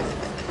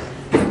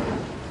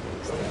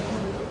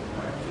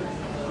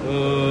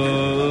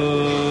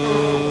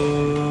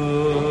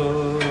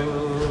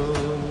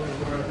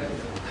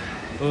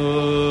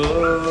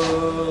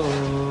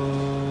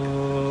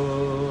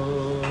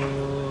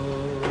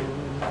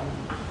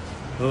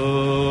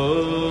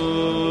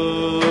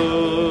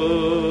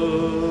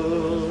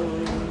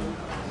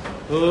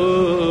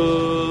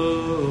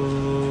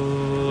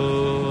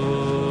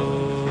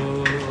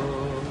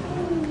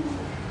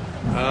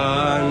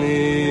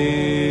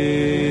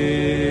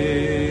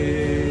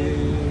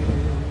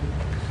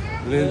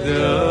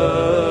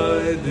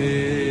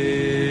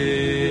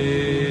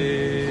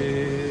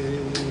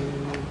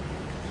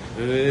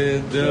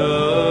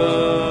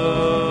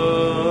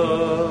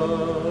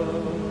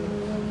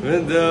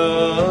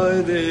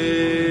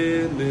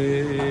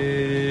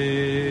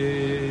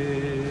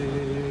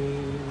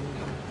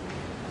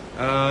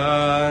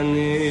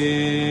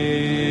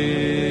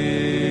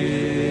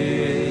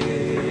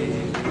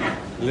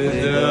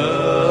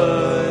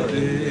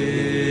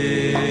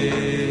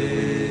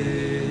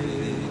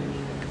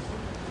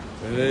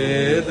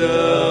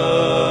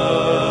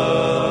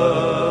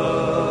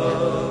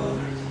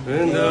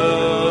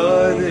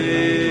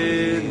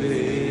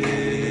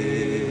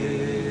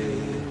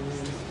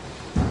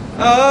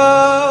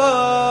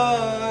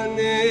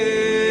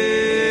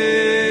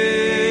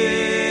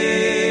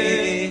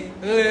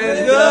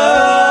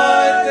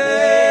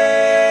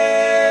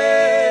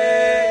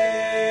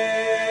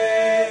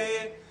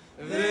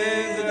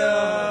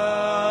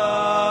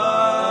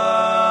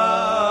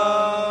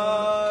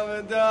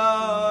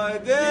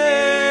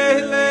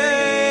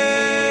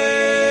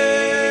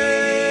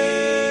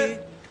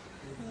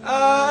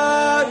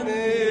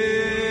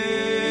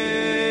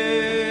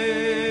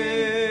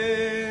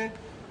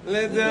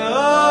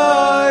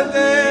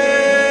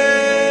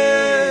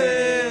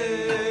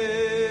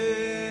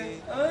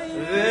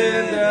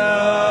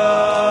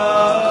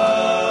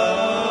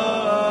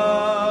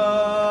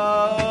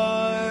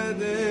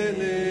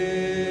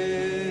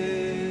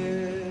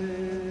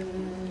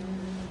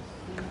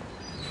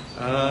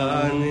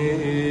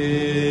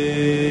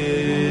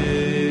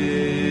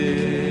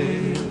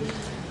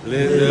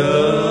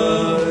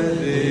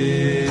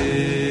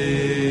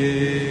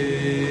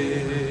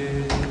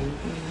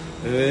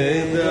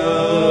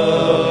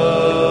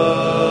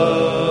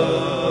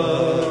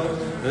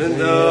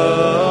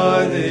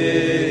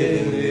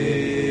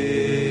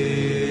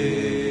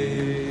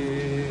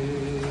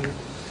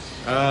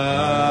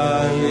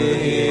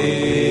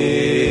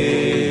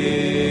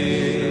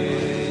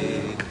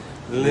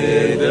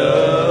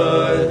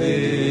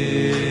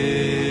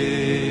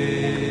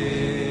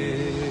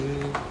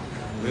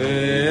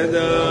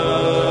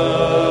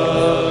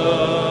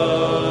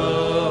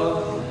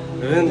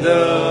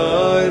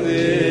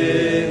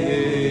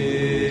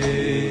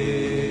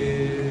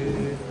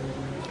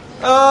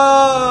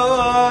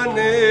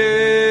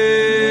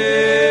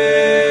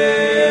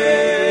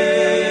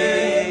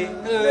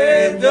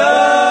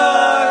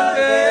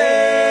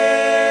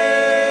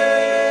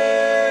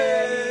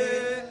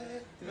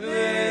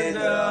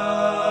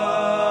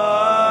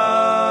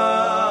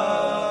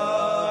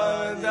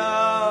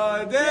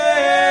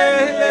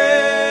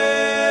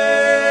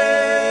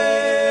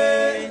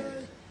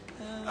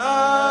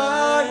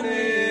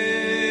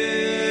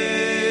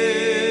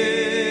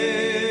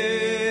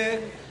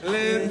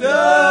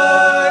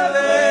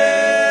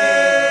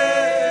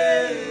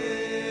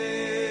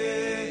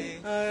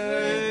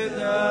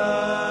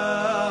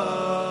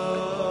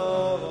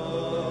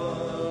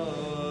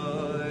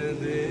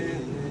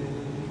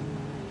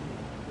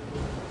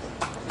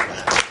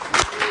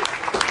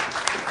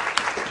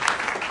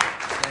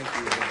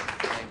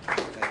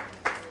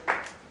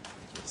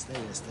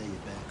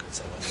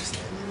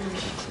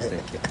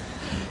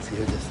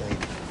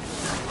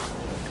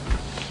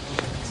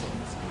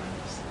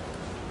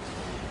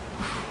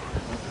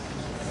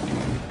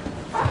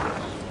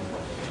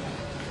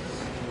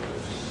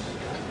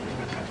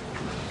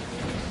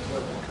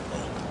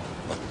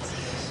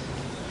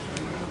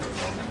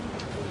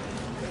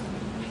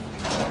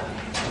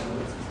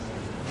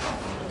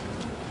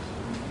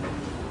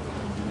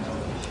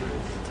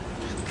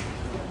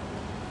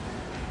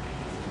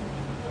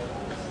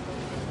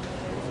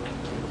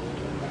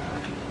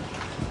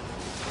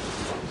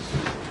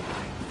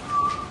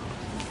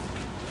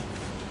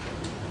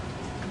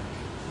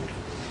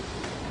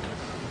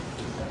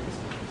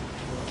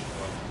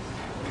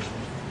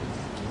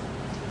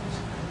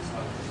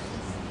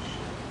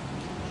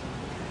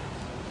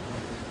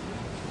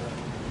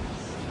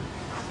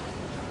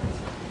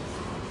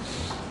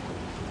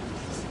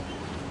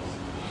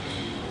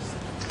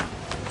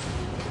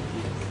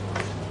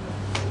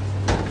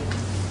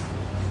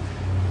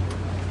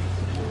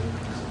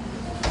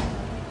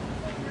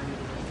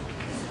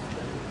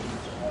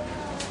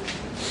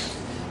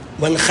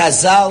 When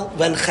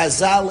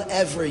Chazal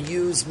ever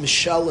use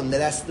mishalim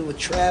that has to do with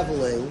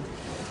traveling,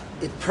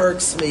 it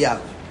perks me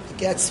up. It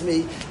gets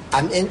me.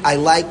 I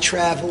like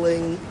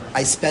traveling.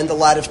 I spend a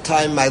lot of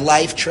time in my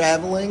life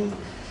traveling,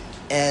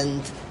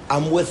 and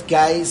I'm with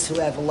guys who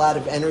have a lot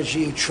of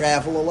energy, who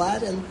travel a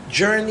lot, and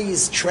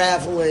journeys,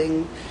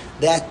 traveling,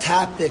 that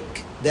topic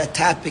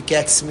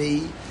gets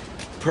me,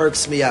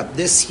 perks me up.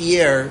 This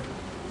year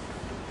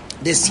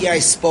I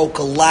spoke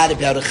a lot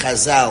about a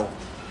Chazal.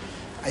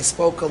 I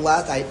spoke a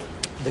lot.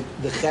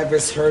 The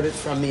Chevers heard it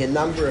from me a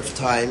number of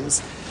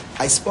times.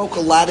 I spoke a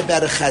lot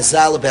about a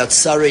Chazal, about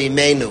Sarah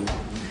Imenu.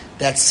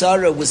 That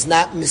Sarah was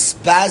not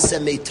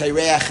misbaza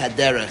me'teireach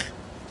haderech.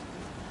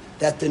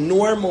 That the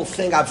normal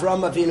thing,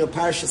 Avram Avinu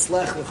Parshas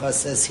Lech Lecha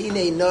says,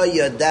 Hine no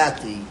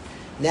yadati.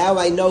 Now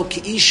I know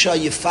Keisha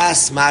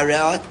Yifas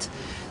Marat,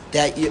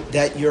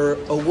 that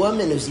you're a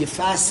woman who's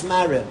Yifas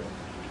Marat,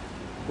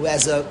 who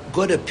has a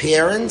good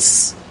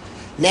appearance.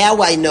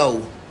 Now I know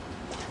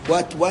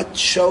what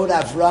showed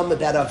Avram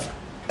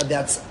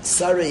about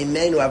Sarah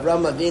Imenu,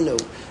 Avram Avinu,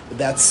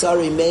 about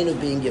Sarah Imenu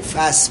being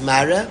Yifas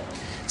Marat.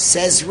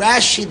 Says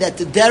Rashi that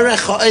the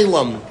derech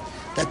ha'olam,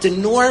 that the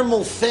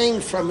normal thing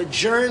from a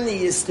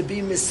journey is to be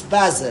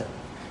misbaza.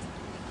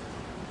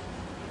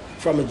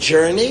 From a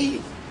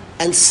journey,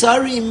 and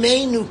Sari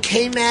Meinu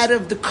came out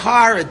of the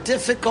car, a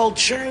difficult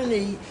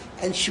journey,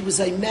 and she was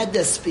a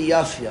medes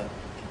biyafya.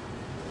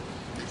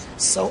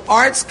 So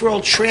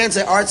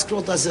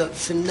ArtScroll does a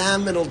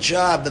phenomenal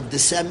job of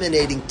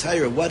disseminating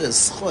Torah. What a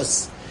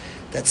schus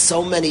that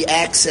so many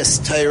access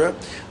Torah.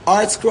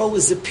 ArtScroll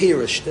is a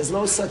pirush. There's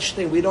no such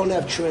thing. We don't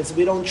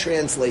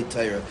translate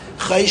Torah.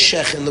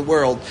 Chayshech in the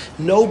world.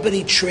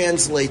 Nobody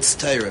translates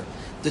Torah.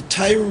 The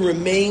Torah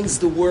remains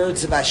the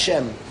words of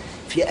Hashem.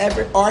 If you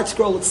ever,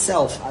 ArtScroll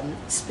itself, I'm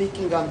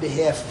speaking on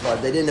behalf of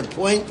God. They didn't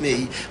appoint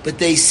me, but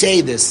they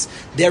say this.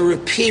 They're a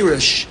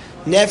pirush.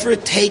 Never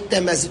take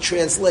them as a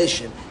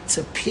translation. It's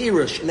a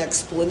pirush, an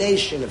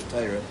explanation of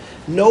Torah.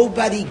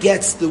 Nobody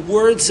gets the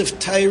words of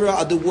Torah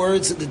are the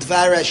words of the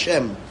Dvar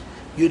Hashem.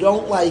 You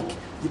don't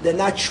they're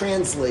not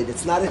translated.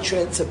 It's not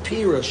it's a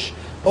pirush.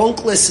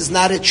 Onkelos is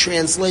not a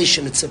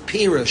translation. It's a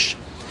pirush.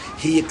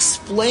 He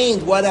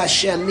explained what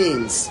Hashem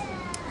means.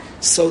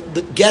 So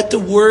get the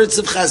words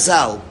of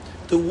Chazal.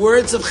 The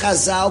words of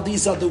Chazal,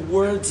 these are the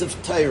words of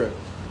Torah.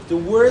 The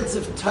words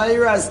of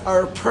Torah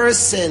are a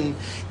person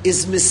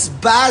is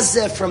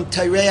misbazeh from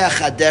Torah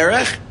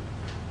Chaderech.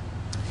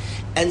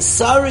 And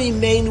Sari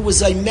Main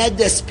was a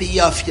medes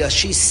biyafya.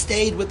 She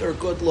stayed with her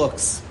good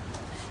looks,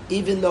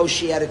 even though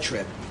she had a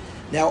trip.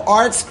 Now,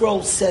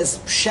 ArtScroll says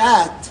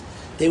Pshat,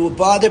 they were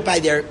bothered by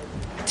their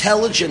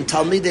intelligent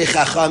Talmidei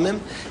Chachamim,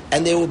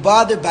 and they were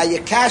bothered by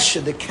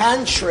Yakasha, the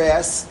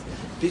contrast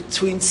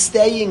between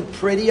staying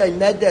pretty, a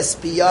medes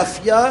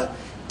biyafya,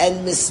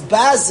 and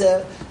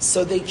misbaza.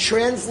 So they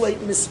translate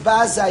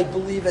misbaza, I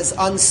believe, as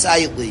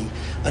unsightly.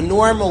 A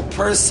normal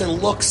person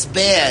looks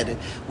bad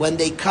when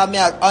they come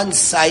out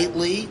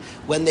unsightly.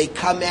 When they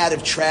come out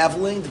of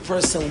traveling, the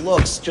person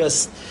looks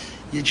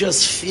you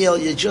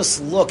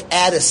just look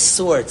out of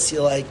sorts.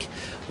 You're like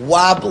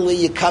wobbly.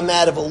 You come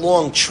out of a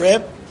long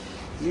trip.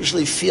 You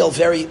usually feel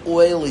very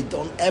oily.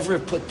 Don't ever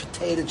put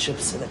potato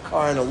chips in a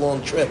car on a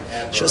long trip.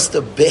 Just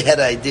a bad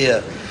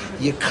idea.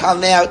 You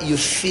come out, you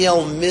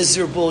feel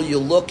miserable. You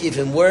look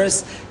even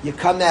worse. You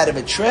come out of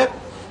a trip.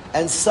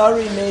 And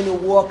Sari Menu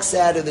walks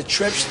out of the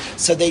trip,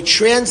 so they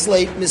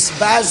translate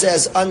misbaz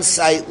as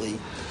unsightly.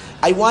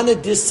 I want to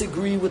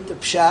disagree with the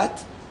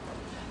pshat.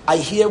 I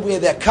hear where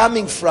they're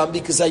coming from,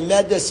 because I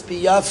medes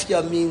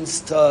biyafya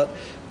means to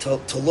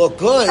look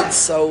good,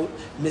 so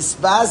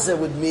misbaza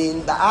would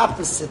mean the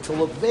opposite, to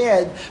look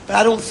bad. But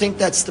I don't think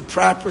that's the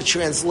proper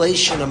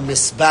translation of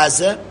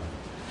misbaza.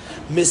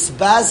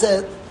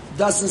 Misbaza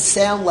doesn't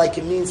sound like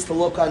it means to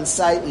look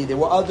unsightly. There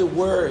were other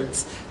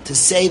words to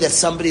say that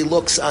somebody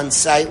looks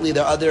unsightly.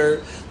 There are other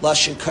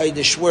Lashon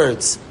Kodesh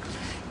words.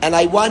 And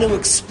I want to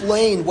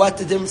explain what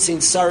the difference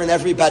between Sarah and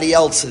everybody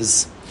else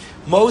is.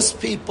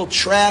 Most people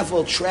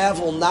travel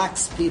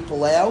knocks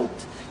people out.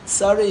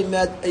 Sarah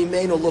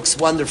Imenu looks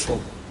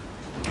wonderful.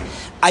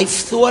 I've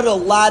thought a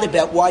lot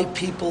about why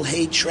people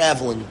hate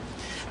traveling.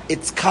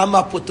 It's come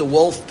up with the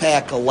wolf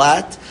pack a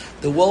lot.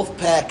 The wolf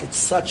pack, it's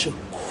such a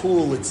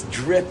cool, it's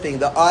dripping.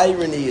 The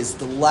irony is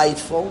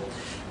delightful.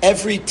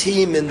 Every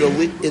team in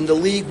the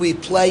league we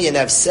play in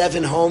have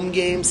 7 home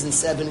games and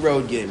 7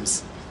 road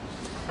games.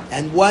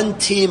 And one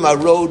team are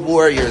road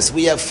warriors.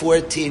 We have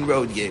 14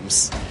 road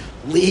games.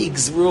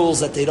 League's rules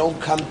that they don't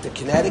come to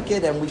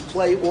Connecticut, and we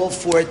play all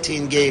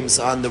 14 games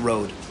on the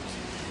road.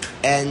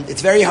 And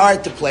it's very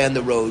hard to play on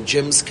the road.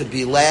 Gyms could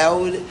be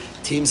loud.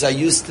 Teams are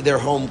used to their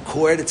home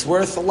court. It's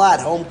worth a lot.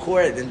 Home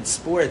court in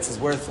sports is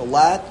worth a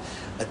lot.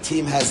 A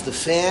team has the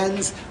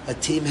fans. A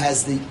team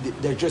has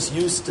they're just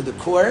used to the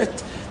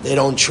court. They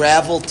don't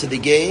travel to the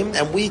game.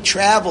 And we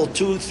travel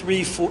 2,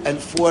 3, 4, and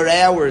 4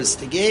 hours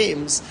to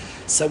games.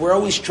 So we're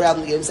always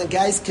traveling to games. And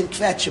guys can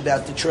kvetch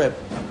about the trip.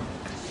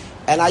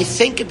 And I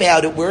think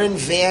about it. We're in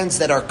vans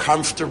that are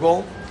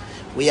comfortable.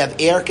 We have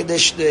air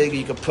conditioning.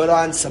 You can put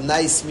on some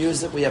nice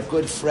music. We have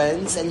good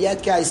friends. And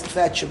yet guys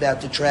fetch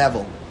about to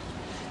travel.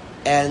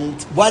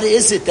 And what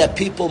is it that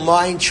people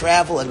mind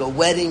travel? Like a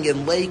wedding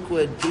in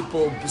Lakewood,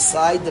 people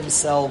beside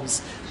themselves.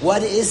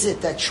 What is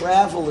it that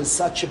travel is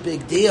such a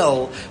big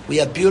deal? We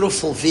have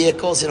beautiful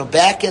vehicles.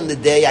 Back in the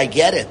day, I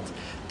get it.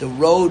 The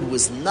road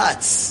was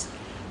nuts.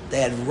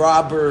 They had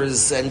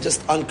robbers and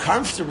just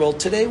uncomfortable.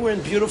 Today we're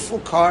in beautiful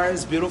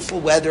cars, beautiful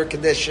weather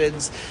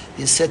conditions.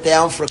 You sit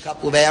down for a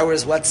couple of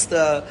hours. What's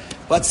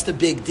the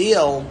big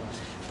deal?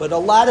 But a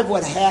lot of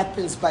what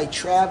happens by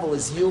travel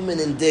is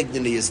human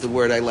indignity, is the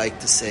word I like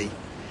to say.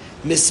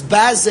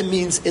 Misbaza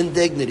means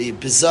indignity,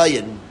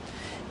 bizayin.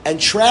 And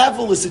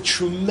travel is a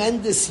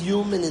tremendous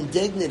human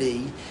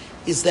indignity,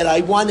 is that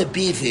I want to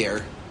be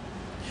there.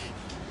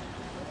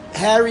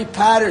 Harry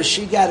Potter,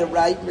 she got it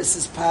right,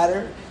 Mrs.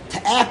 Potter,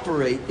 to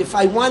apparate. If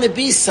I want to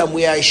be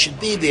somewhere, I should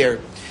be there.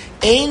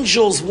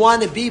 Angels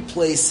want to be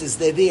places,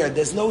 they're there.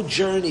 There's no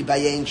journey by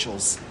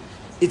angels.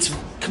 It's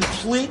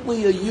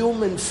completely a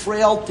human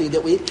frailty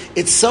that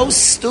it's so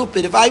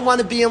stupid. If I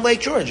want to be in Lake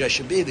George, I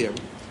should be there.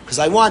 Because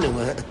I want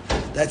to.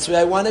 That's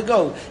where I want to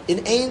go.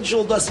 An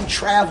angel doesn't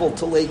travel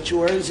to Lake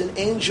George. An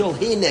angel,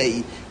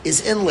 Hine,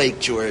 is in Lake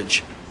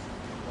George.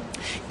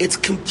 It's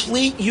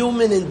complete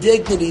human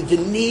indignity, the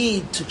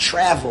need to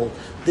travel,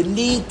 the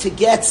need to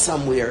get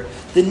somewhere,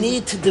 the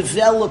need to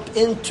develop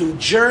into.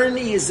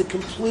 Journey is a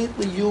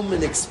completely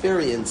human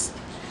experience.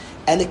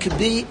 And it could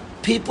be,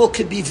 people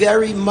could be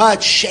very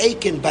much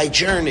shaken by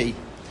journey.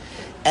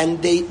 And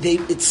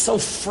it's so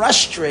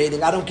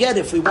frustrating. I don't get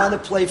it. If we want to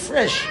play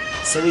Frisch,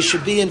 so we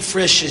should be in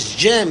Frisch's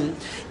gym.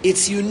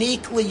 It's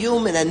uniquely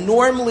human. And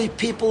normally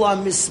people are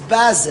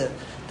misbaza.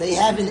 They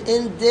have an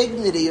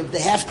indignity of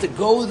they have to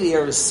go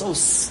there. It's so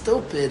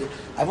stupid.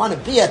 I want to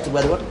be at the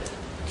wedding.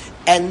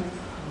 And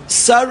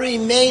Sari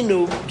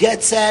Menu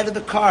gets out of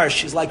the car.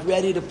 She's like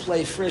ready to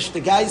play Frisch. The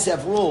guys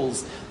have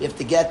rules. You have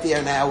to get there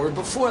an hour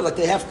before. Like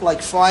they have to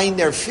find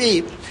their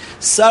feet.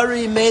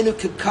 Sari Menu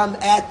could come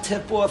at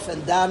tip-off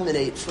and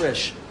dominate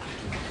Frisch.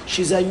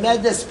 She's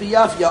Aymedes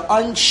Biyaf. You're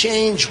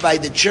unchanged by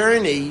the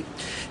journey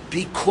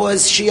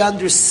because she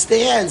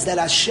understands that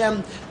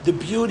Hashem, the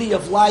beauty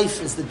of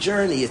life is the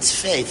journey. It's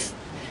faith.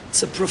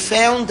 It's a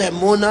profound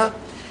emunah.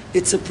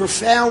 It's a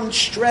profound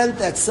strength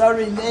that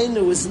Sari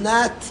Menu is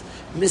not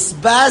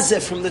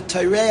misbazeh from the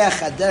Toreach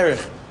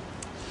Haderech,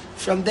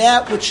 from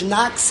that which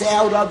knocks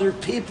out other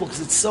people,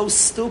 because it's so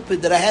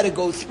stupid that I had to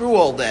go through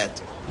all that.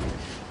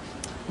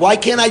 Why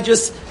can't I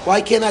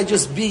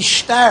just be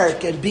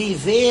stark and be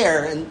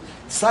there? And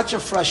such a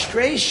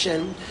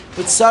frustration.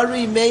 But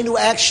Sari Menu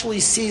actually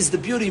sees the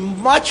beauty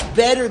much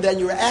better than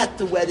you're at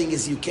the wedding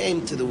as you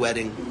came to the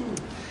wedding.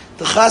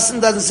 The chassan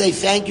doesn't say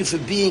thank you for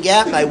being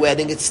at my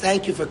wedding. It's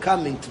thank you for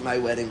coming to my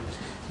wedding.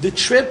 The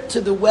trip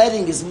to the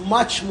wedding is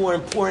much more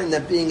important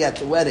than being at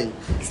the wedding.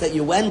 It's that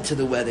you went to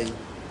the wedding.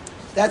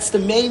 That's the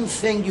main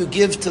thing you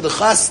give to the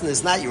chassan,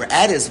 is not you're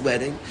at his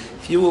wedding.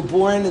 If you were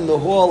born in the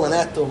hall and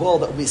at the hall,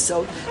 that would be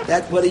so.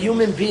 That what a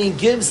human being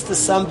gives to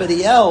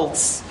somebody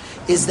else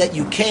is that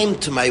you came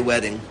to my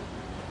wedding.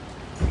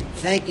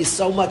 Thank you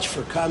so much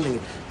for coming.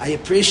 I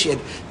appreciate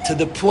it. To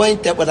the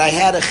point that when I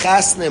had a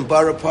chasna in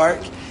Borough Park,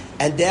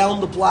 and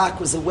down the block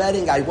was a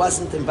wedding I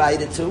wasn't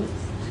invited to,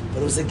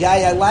 but it was a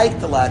guy I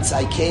liked a lot, so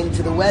I came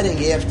to the wedding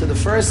after the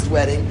first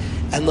wedding,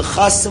 and the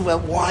chassan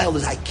went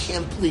wild. I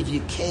can't believe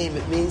you came.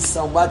 It means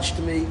so much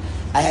to me.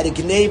 I had a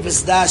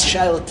Gnevus Das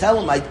Shaila tell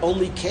him I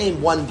only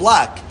came 1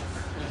 block.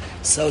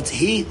 So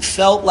he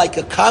felt like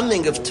a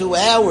coming of 2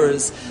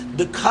 hours.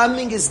 The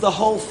coming is the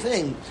whole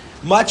thing.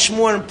 Much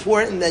more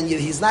important than you.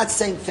 He's not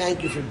saying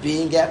thank you for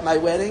being at my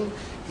wedding.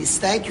 He's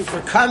thank you for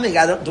coming.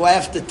 Do I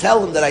have to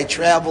tell him that I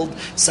traveled?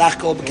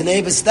 Sachol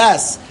Gnevus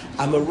Das.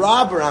 I'm a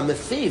robber. I'm a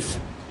thief.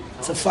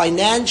 It's a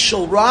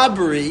financial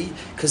robbery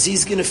because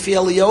he's going to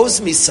feel he owes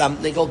me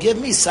something. He'll give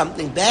me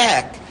something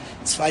back.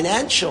 It's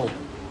financial.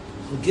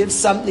 He'll give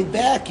something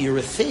back. You're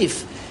a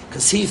thief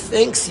because he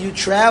thinks you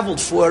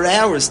traveled 4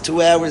 hours,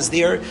 2 hours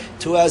there,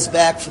 2 hours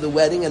back for the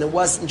wedding, and it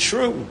wasn't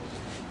true.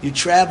 You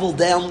traveled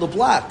down the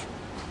block.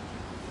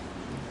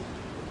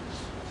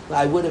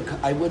 I would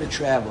have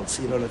traveled,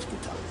 so you don't have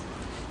to tell me.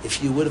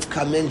 If you would have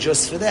come in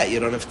just for that, you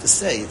don't have to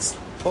say. It's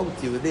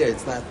punked, you were there.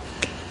 It's not.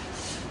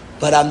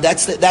 But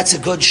that's a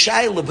good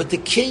shaila. But the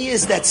key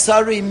is that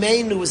Sari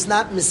Menu is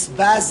not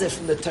misbazeh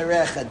from the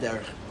Tarech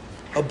Haderech.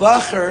 A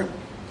bacher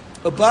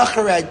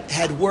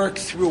had worked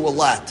through a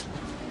lot.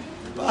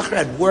 The bacher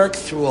had worked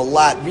through a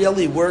lot,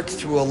 really worked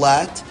through a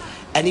lot,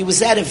 and he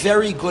was at a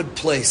very good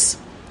place.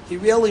 He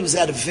really was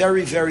at a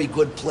very, very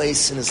good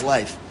place in his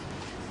life.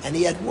 And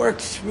he had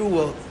worked through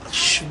a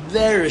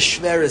shvera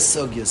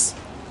sugyas.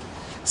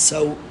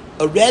 So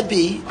a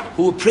Rebbe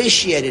who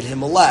appreciated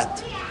him a lot,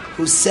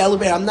 who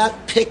celebrated. I'm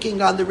not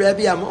picking on the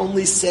Rebbe. I'm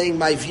only saying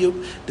my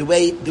view, the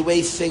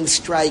way things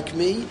strike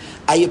me.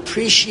 I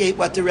appreciate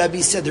what the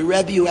Rebbe said. The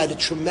Rebbe who had a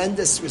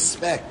tremendous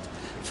respect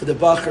for the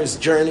Bacher's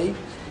journey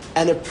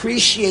and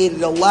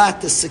appreciated a lot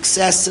the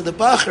success of the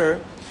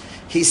Bacher.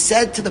 He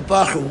said to the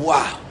Bacher,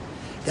 "Wow,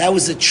 That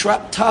was a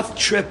tough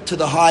trip to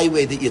the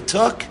highway that you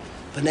took,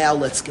 but now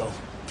let's go.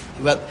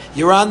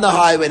 You're on the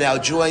highway now,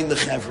 join the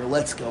chevra,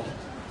 let's go.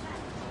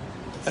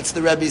 That's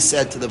the Rabbi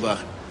said to the Bach.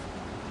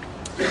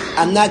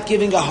 I'm not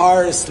giving a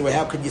horror story.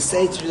 How could you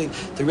say something?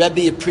 The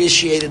Rabbi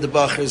appreciated the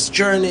Bacher's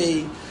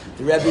journey.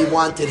 The Rabbi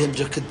wanted him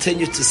to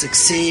continue to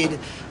succeed.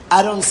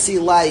 I don't see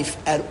life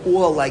at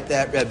all like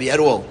that, Rabbi, at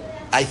all.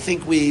 I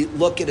think we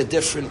look at a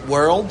different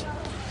world,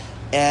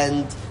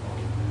 and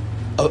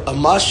a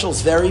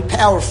mashal's very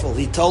powerful.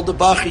 He told the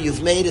Bacher,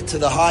 you've made it to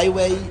the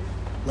highway,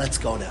 let's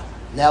go now.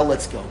 Now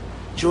let's go.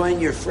 Join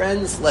your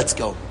friends, let's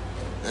go.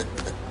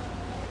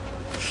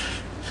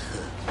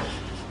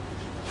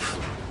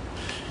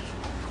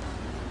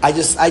 I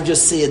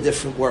just see a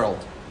different world.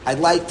 I'd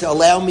like to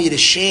allow me to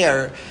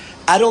share.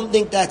 I don't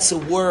think that's a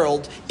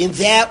world. In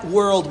that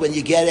world, when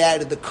you get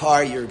out of the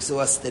car, you're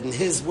exhausted. In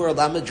his world,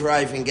 I'm a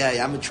driving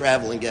guy. I'm a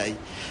traveling guy.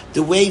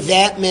 The way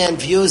that man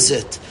views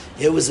it,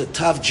 it was a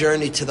tough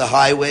journey to the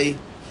highway,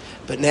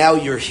 but now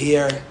you're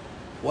here.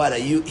 What are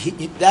you?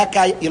 That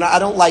guy, I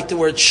don't like the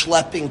word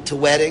schlepping to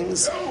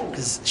weddings,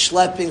 because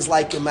schlepping's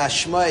like a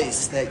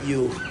mashmais that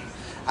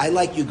I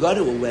like you go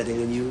to a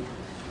wedding and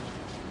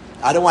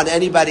I don't want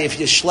anybody, if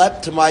you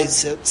schlep to my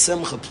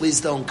simcha,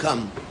 please don't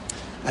come.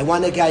 I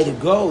want a guy to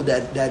go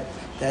that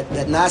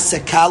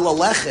nasa kala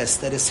leches,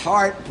 that his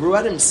heart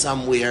brought him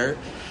somewhere,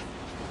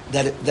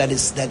 that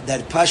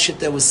pashut,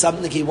 there was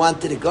something he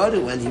wanted to go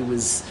to, and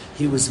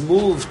he was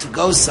moved to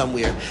go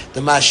somewhere.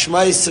 The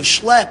mashmais of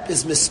schlep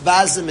is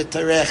misbazim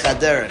etarech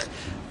haderech,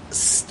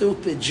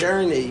 stupid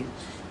journey.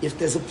 If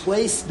there's a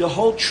place, the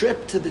whole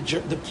trip to the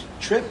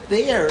trip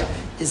there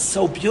is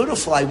so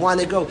beautiful. I want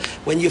to go.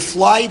 When you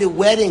fly to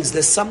weddings,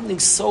 there's something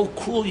so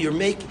cool you're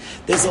making.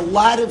 There's a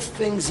lot of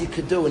things you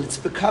could do, and it's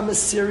become a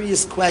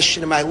serious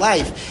question in my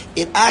life.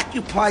 It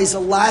occupies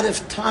a lot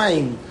of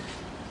time.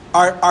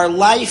 Our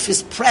life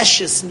is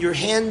precious, and you're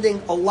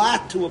handing a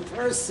lot to a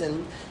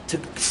person to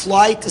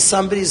fly to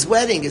somebody's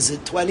wedding. Is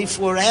it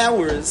 24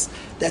 hours?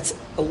 That's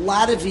a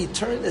lot of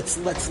eternity.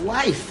 That's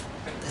life.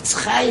 It's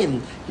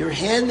chaim. You're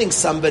handing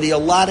somebody a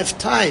lot of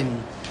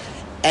time.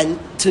 And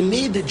to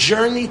me, the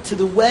journey to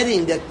the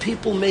wedding, that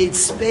people made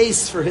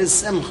space for his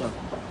simcha,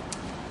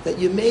 that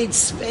you made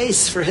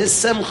space for his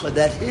simcha,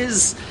 that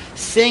his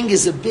thing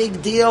is a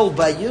big deal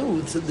by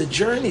you, the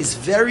journey is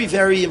very,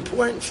 very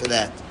important for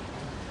that.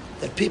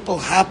 That people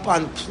hop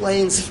on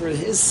planes for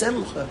his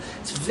simcha.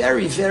 It's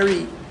very,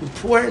 very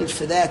important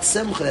for that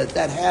simcha,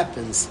 that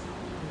happens.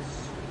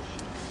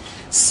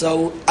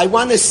 So I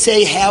want to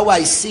say how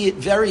I see it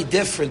very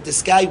different.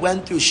 This guy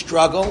went through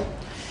struggle,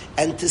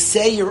 and to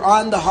say you're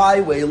on the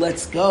highway,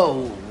 let's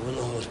go.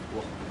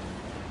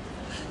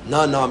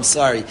 No, I'm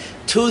sorry.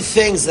 Two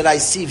things that I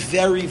see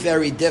very,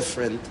 very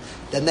different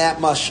than that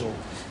mashal.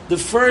 The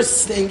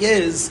first thing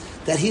is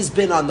that he's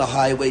been on the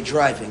highway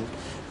driving.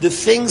 The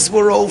things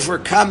were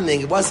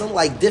overcoming. It wasn't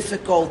like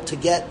difficult to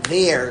get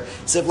there.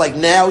 It's like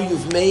now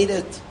you've made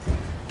it.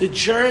 The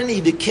journey,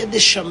 the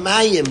Kiddush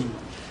Shamayim,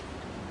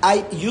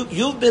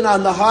 you've been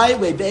on the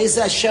highway. Be'ez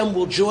Hashem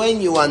will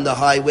join you on the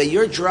highway.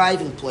 You're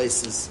driving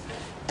places.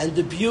 And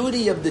the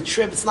beauty of the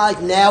trip, it's not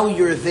like now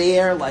you're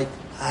there,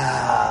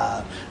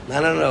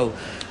 no.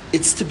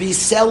 It's to be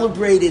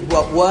celebrated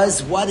what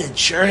was, what a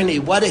journey,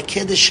 what a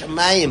Kiddush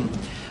Shamayim,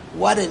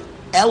 what an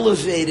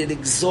elevated,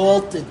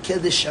 exalted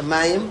Kiddush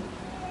Shamayim.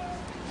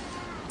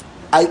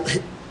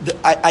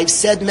 I've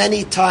said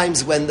many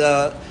times when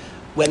Eliyahu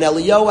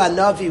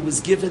Hanavi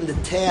was given the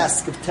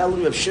task of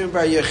telling Rav Shimon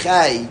Bar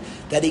Yochai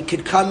that he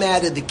could come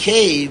out of the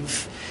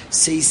cave,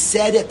 so he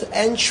said at the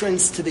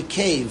entrance to the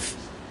cave,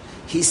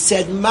 he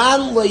said,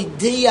 "Man lo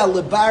yidea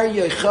lebar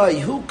Yochai."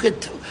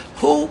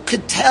 Who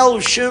could tell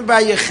Shimon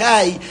Bar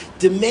Yochai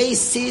the May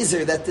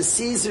Caesar that the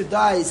Caesar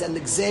dies and the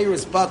Gzeir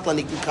is batla and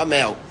he can come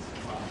out?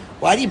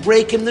 Why do you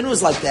break him the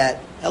news like that?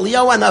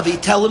 Eliyahu Hanavi,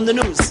 tell him the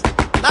news.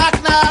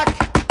 Knock, knock.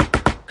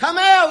 Come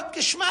out,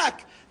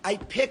 geschmack. I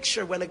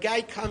picture when a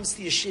guy comes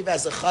to yeshiva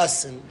as a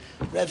chassan,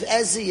 Rev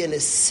Ezi in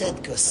his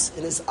sedkus,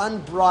 in his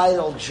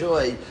unbridled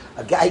joy,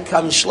 a guy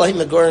comes,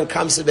 Shloim Goren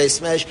comes to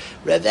Beis Mesh,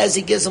 Rev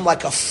Ezi gives him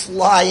like a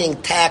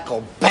flying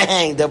tackle,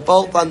 bang, they're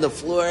both on the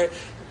floor,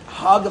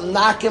 hug him,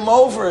 knock him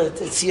over,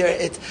 it's here,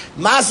 it's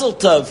Mazel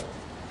Tov.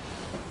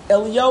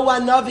 Eliyahu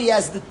Hanavi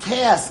has the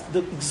task,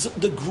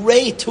 the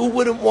great, who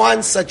wouldn't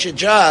want such a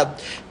job,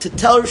 to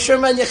tell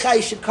Shimon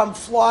Yochai should come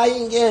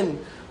flying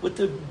in, with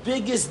the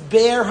biggest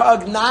bear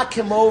hug, knock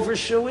him over,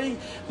 Shui.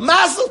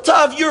 Mazel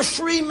Tov, you're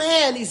free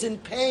man. He's in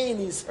pain,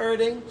 he's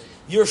hurting.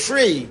 You're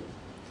free.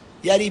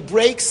 Yet he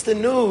breaks the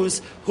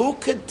news. Who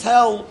could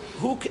tell?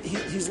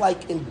 He's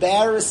like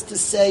embarrassed to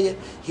say it.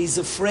 He's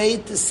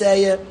afraid to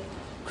say it.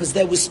 Because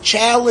there was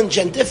challenge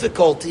and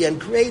difficulty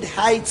and great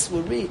heights were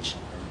reached.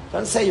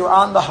 Don't say you're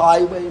on the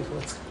highway.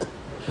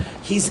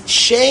 He's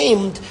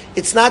shamed.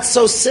 It's not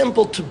so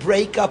simple to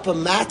break up a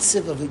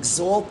matziv of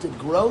exalted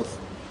growth,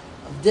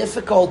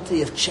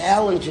 difficulty, of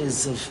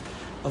challenges,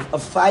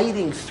 of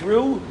fighting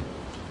through.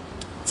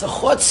 It's a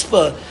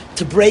chutzpah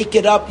to break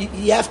it up.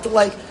 You have to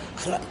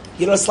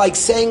You know, it's like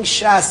saying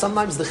Shas.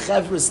 Sometimes the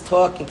Chevra is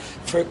talking.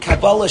 For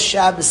Kabbalah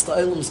Shabbos, the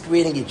Olam's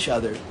greeting each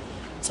other.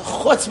 It's a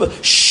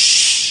chutzpah.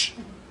 Shh!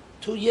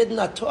 Two Yidden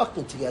are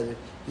talking together.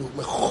 You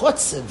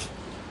mechutziv.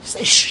 You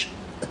say shh.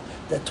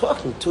 They're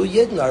talking. Two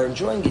Yidden are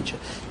enjoying each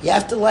other. You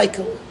have to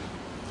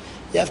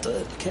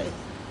okay.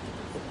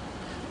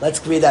 Let's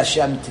greet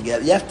Hashem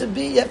together. You have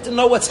to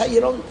know what's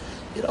happening.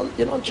 You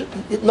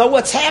don't know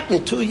what's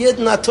happening. Two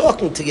Yidden are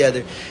talking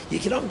together. You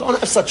don't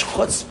have such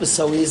chutzpah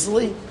so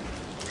easily.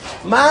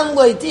 Man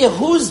lo idea,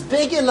 who's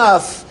big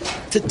enough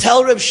to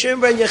tell Reb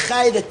Shimon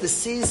Yochai that the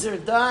Caesar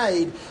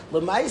died?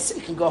 L'maisa,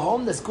 you can go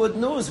home. There's good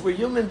news. We're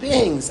human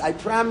beings. I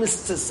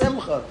promise to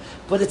Simcha.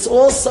 But it's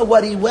also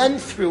what he went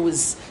through.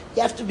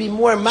 You have to be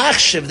more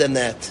machshav than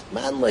that.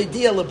 Man lo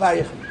idea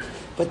l'barichem.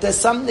 But there's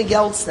something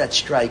else that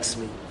strikes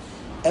me.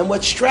 And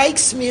what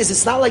strikes me is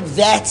it's not like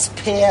that's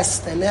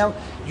past and now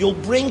you'll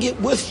bring it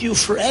with you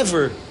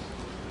forever.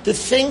 The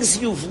things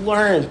you've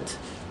learned,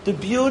 the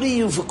beauty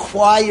you've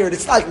acquired.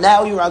 It's not like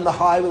now you're on the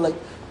highway, like,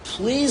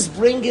 please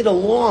bring it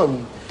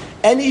along.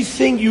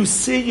 Anything you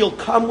see, you'll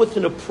come with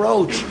an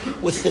approach,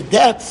 with the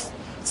depth.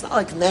 It's not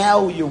like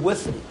now you're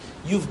with it.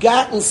 You've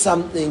gotten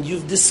something,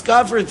 you've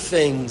discovered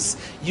things,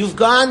 you've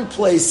gone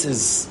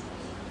places.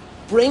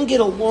 Bring it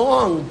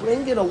along,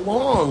 bring it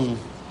along.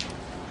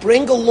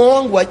 Bring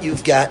along what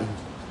you've gotten.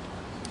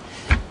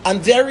 I'm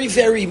very,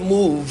 very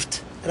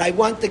moved, and I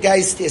want the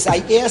guys to,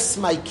 I asked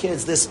my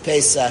kids this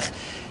Pesach,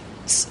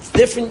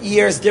 different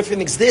years,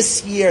 different things.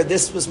 This year,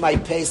 this was my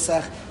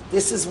Pesach.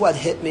 This is what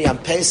hit me on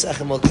Pesach,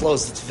 and we'll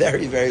close. It's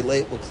very, very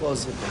late. We'll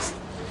close with this.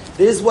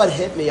 This is what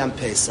hit me on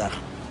Pesach.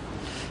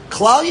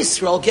 Klal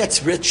Yisrael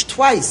gets rich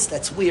twice.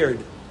 That's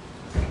weird.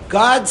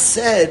 God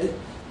said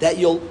that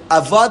you'll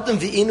avadim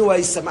v'inu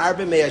ha'isam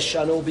arba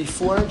me'ashana will be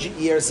 400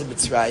 years of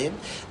Mitzrayim.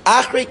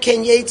 Achrei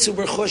ken yetzu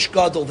b'chosh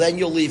gadol, then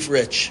you'll leave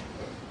rich.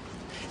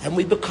 And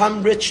we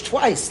become rich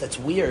twice. That's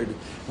weird.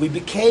 We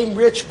became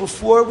rich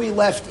before we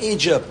left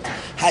Egypt.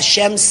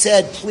 Hashem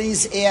said,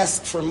 please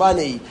ask for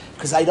money,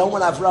 because I don't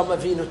want Avraham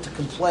Avinu to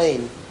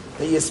complain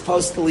that you're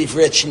supposed to leave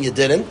rich and you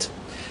didn't.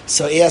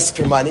 So ask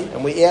for money.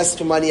 And we asked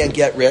for money and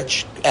get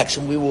rich.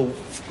 Actually, we were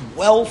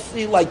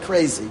wealthy like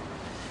crazy.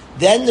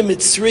 Then the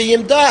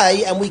Mitzrayim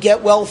die and we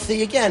get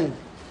wealthy again.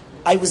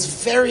 I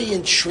was very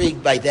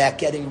intrigued by that,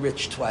 getting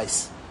rich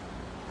twice.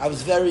 I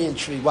was very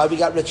intrigued why we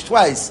got rich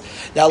twice.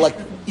 Now, like,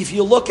 if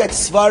you look at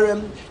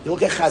Svarim, you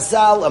look at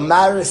Chazal,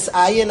 Amaris,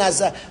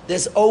 Ayin,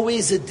 there's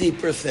always a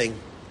deeper thing.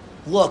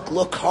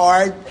 Look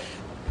hard.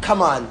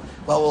 Come on.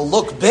 Well, it'll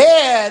look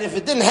bad if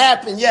it didn't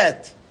happen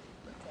yet.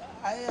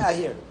 I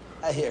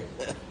hear.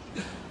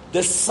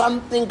 There's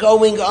something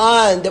going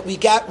on that we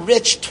got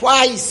rich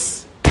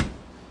twice.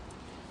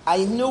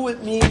 I knew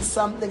it means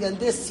something, and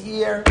this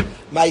year,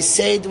 my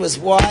Seder was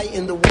why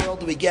in the world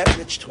do we get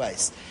rich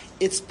twice?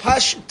 It's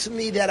pashut to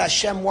me that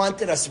Hashem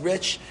wanted us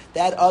rich.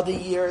 That other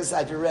years,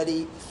 I've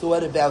already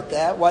thought about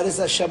that. Why does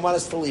Hashem want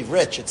us to leave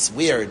rich? It's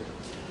weird.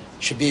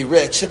 Should be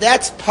rich. So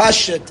that's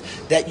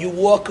pashut, that you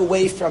walk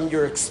away from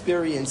your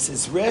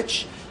experiences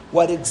rich.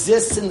 What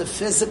exists in the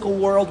physical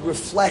world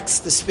reflects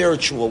the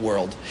spiritual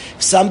world.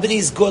 If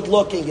somebody's good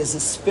looking, is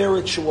a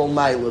spiritual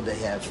milah they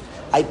have.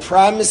 I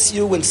promise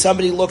you, when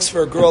somebody looks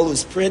for a girl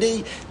who's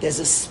pretty, there's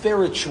a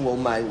spiritual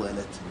milah in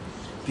it.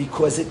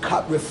 Because it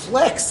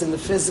reflects in the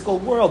physical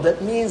world.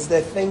 That means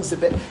that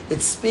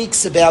it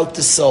speaks about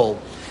the soul.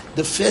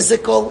 The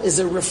physical is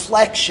a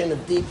reflection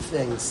of deep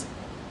things.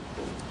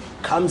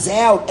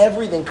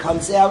 Everything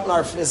comes out in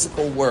our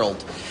physical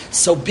world.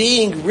 So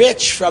being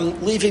rich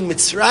from leaving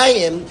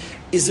Mitzrayim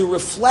is a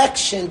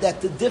reflection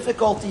that the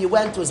difficulty you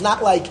went through is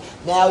not like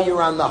now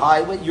you're on the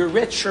highway. You're a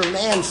richer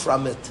man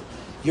from it.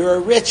 You're a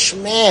rich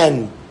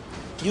man.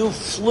 You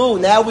flew.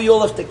 Now we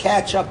all have to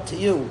catch up to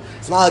you.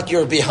 It's not like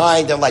you're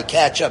behind and like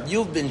catch up.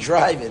 You've been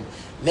driving.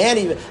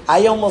 Man,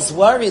 I almost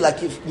worry,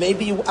 like if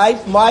maybe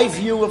my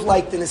view of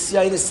like the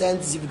Nesiyah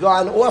sense is you've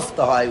gone off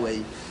the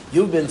highway.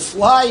 You've been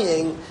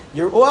flying,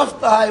 you're off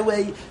the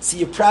highway, so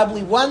you're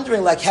probably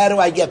wondering like, how do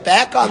I get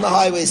back on the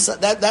highway? So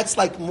that's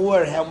like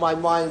more how my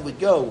mind would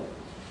go.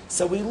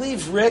 So we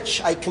leave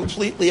rich. I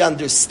completely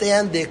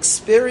understand the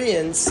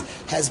experience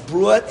has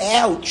brought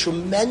out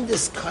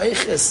tremendous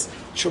kaiches,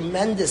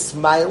 tremendous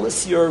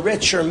milas. You're a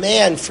richer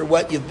man for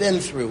what you've been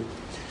through.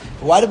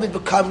 Why did we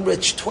become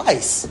rich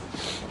twice?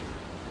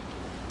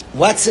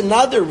 What's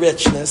another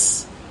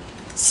richness?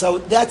 So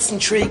that's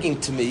intriguing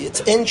to me.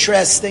 It's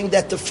interesting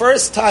that the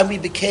first time we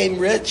became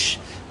rich,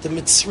 the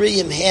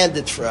Mitzrayim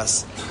handed for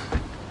us.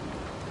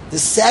 The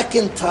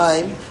second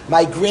time,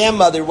 my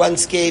grandmother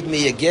once gave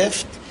me a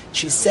gift.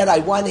 She said, I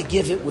want to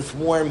give it with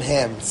warm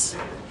hands.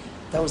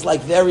 That was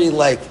like very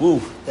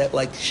woo. That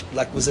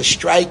like was a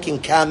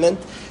striking comment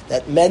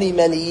that many,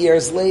 many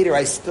years later,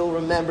 I still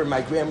remember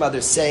my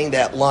grandmother saying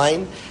that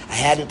line. I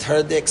hadn't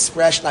heard the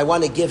expression, I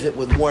want to give it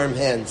with warm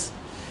hands.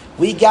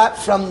 We got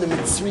from the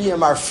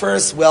Mitzrayim our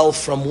first wealth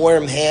from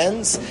warm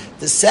hands.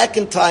 The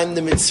second time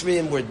the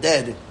Mitzrayim were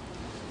dead.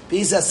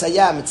 Bizas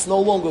Hayam, it's no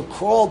longer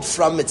called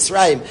from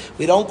Mitzrayim.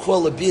 We don't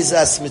call it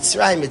Bizas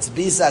Mitzrayim, it's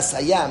Bizas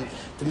Hayam.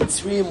 The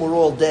Mitzrayim were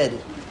all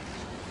dead.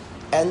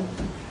 And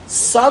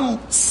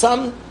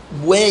some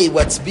way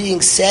what's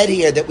being said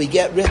here that we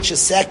get rich a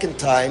second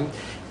time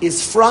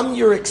is from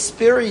your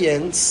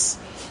experience,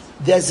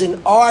 there's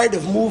an art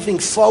of moving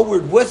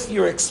forward with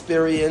your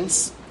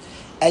experience,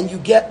 and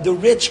the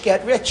rich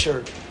get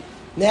richer.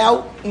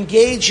 Now,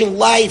 engaging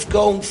life,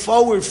 going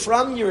forward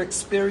from your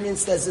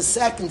experience, there's a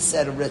second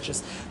set of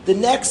riches. The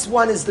next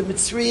one is the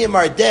Mitzrayim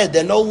are dead.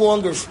 They're no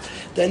longer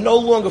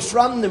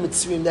from the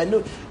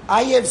Mitzrayim.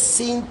 I have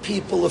seen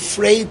people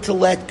afraid to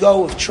let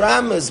go of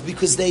traumas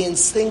because they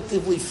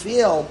instinctively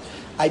feel,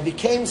 I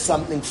became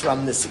something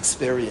from this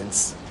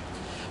experience.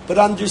 But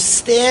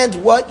understand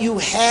what you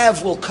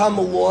have will come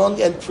along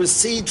and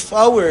proceed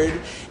forward,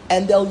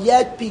 and there'll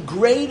yet be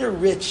greater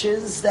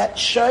riches. That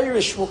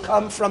shirish will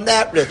come from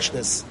that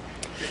richness.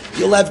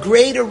 You'll have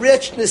greater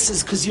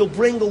richnesses because you'll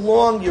bring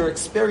along your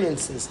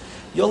experiences.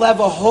 You'll have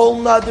a whole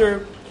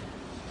nother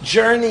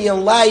journey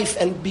in life,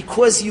 and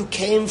because you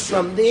came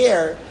from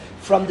there,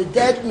 from the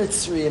dead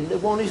Mitzrayim, they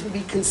won't even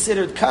be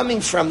considered coming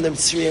from the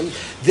Mitzrayim.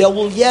 There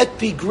will yet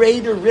be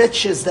greater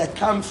riches that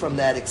come from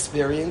that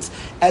experience.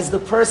 As the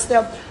person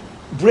that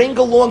bring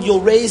along, you'll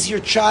raise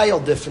your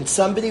child different.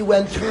 Somebody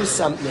went through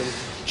something.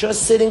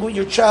 Just sitting with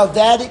your child,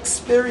 that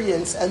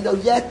experience, and there'll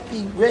yet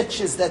be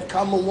riches that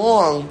come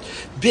along,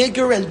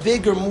 bigger and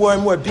bigger, more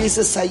and more.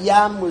 Bizas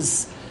Hayam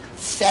was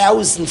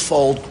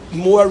thousandfold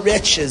more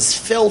riches,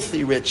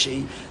 filthy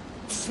rich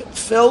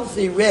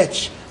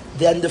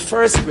than the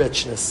first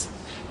richness.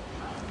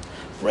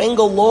 Bring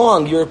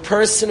along, you're a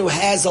person who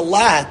has a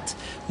lot.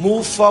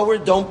 Move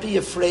forward, don't be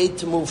afraid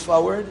to move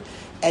forward.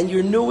 And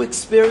your new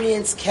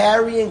experience,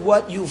 carrying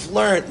what you've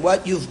learned,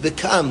 what you've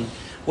become,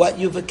 what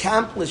you've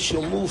accomplished,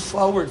 you'll move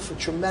forward for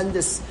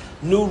tremendous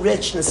new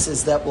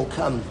richnesses that will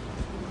come.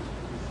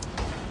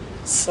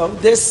 So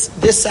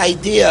this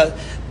idea,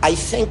 I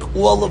think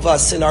all of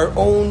us in our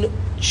own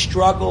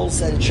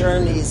struggles and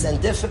journeys and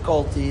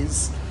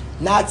difficulties,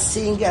 not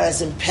seeing it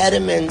as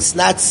impediments,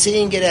 not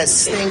seeing it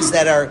as things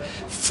that are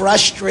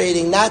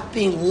frustrating, not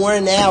being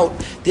worn out.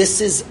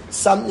 This is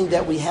something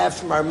that we have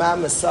from our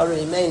Mama Sarah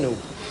Imenu.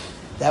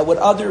 That with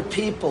other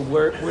people,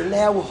 we're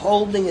now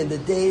holding in the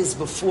days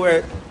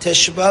before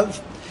Tisha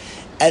B'Av,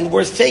 and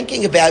we're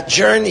thinking about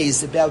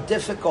journeys, about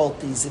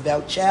difficulties,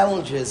 about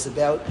challenges,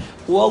 about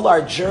all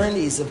our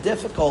journeys of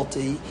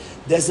difficulty.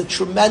 There's a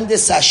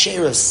tremendous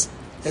asherus.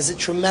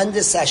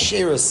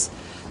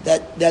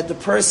 That the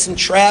person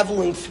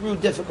traveling through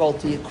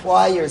difficulty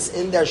acquires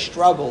in their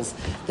struggles.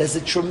 There's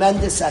a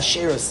tremendous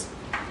asherus.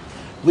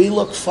 We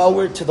look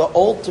forward to the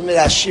ultimate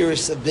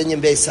asherus of Binyan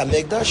Beis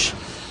HaMikdash.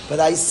 But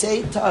I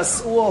say to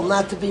us all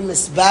not to be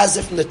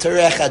misbazir from the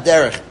Terech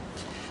HaDerech.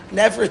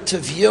 Never to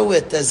view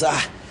it as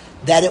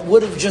that it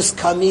would have just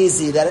come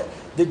easy. That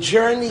the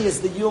journey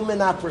is the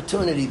human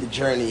opportunity, the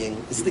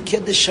journeying. It's the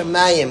Kiddush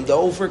Shamayim, the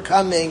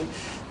overcoming,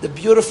 the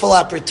beautiful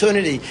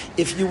opportunity.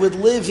 If you would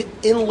live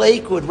in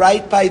Lakewood,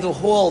 right by the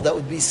hall, that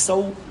would be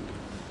so...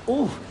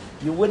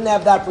 you wouldn't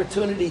have the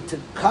opportunity to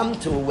come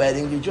to a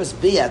wedding. You'd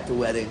just be at the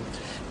wedding.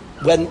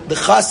 When the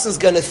chassan is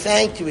going to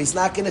thank you, he's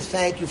not going to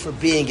thank you for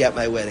being at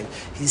my wedding.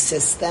 He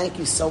says, thank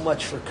you so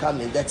much for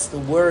coming. That's the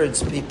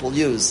words people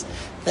use.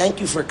 Thank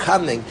you for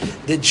coming.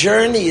 The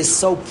journey is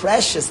so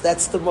precious.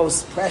 That's the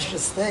most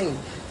precious thing,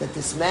 that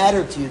this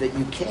mattered to you, that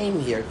you came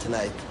here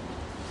tonight.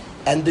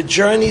 And the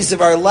journeys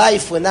of our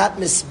life, we're not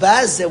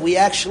misbazeh, we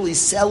actually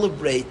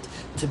celebrate.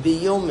 To be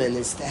human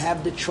is to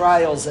have the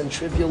trials and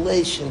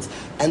tribulations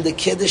and the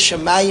Kiddush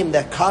Shamayim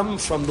that come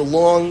from the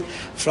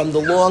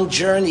long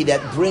journey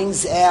that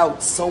brings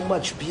out so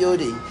much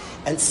beauty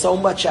and so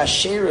much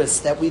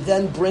asherus that we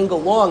then bring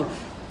along.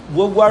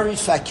 We're worried,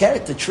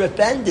 fakert, the trip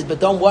ended,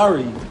 but don't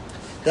worry.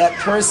 That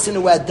person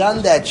who had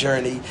done that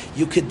journey,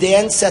 you could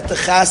dance at the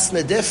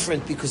chasna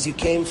different because you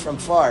came from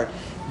far.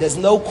 There's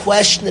no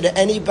question that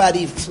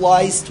anybody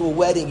flies to a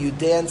wedding, you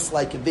dance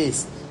like a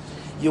beast.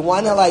 You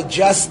want to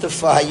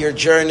justify your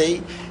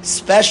journey,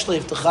 especially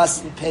if the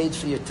chassan paid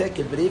for your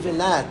ticket. But even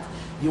that,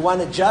 you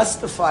want to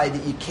justify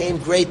that you came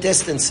great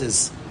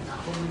distances.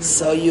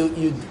 So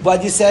you what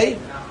do you say?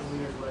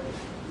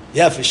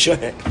 Yeah, for sure.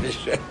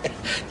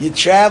 You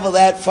travel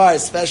that far,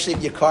 especially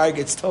if your car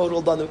gets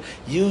totaled on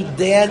you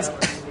dance.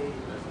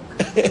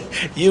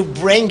 You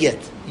bring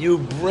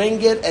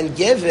it and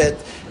give it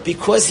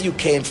because you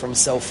came from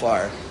so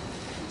far.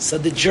 So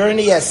the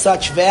journey has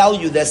such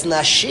value. There's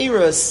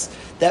nashiras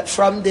that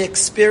from the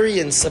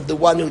experience of the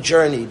one who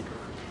journeyed.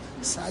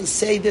 So I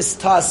say this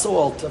to us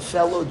all, to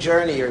fellow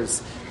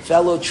journeyers,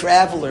 fellow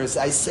travelers.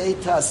 I say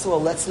to us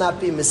all, let's not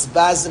be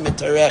misbazim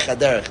terech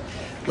haderech.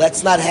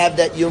 Let's not have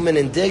that human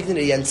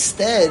indignity.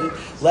 Instead,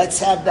 let's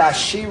have the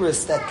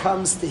ashiras that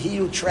comes to he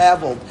who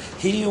traveled.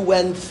 He who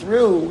went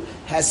through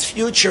has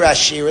future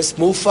ashiras.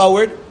 Move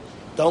forward.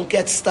 Don't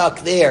get stuck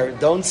there.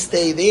 Don't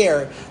stay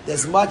there.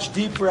 There's much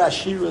deeper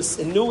ashiras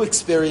and new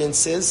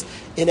experiences.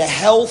 In a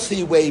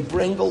healthy way,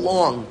 bring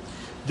along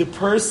the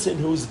person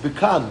who's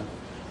become.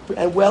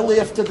 And well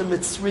after the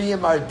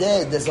Mitzrayim are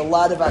dead, there's a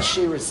lot of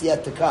ashiras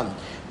yet to come.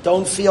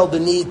 don't feel the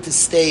need to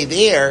stay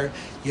there,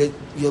 you're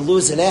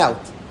losing out.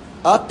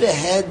 Up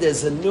ahead,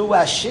 there's a new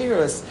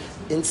ashiras.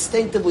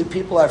 Instinctively,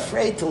 people are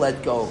afraid to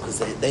let go because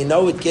they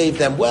know it gave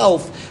them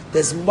wealth.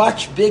 There's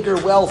much bigger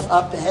wealth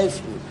up ahead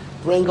for you.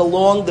 Bring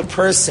along the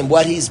person,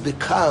 what he's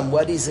become,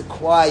 what he's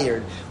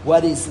acquired,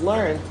 what he's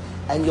learned,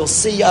 and you'll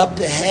see up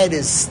ahead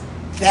is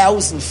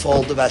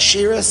thousandfold of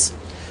ashiras.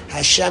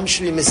 Hashem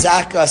Shri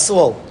Mizaka us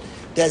all.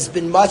 There's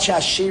been much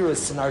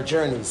ashiras in our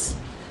journeys,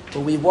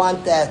 but we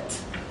want that.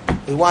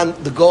 We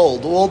want the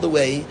gold all the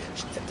way.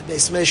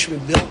 Let's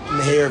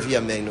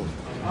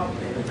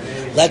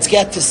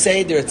get to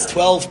Seder. It's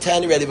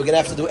 12:10 already. We're going to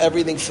have to do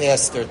everything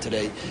faster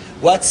today.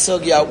 What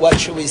sugya? What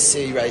should we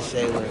see, right,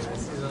 Taylor?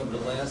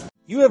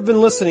 You have been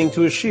listening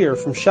to a shiur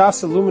from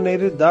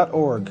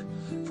shasilluminated.org.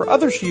 For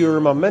other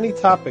shiurim on many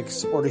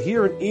topics, or to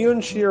hear an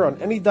Iyun shiur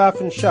on any daf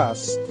in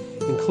Shas,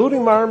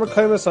 including Mara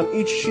Mekaymas on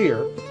each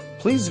shiur,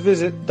 please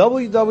visit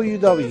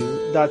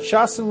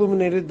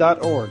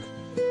www.shasilluminated.org.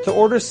 To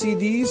order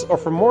CDs or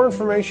for more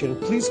information,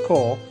 please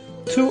call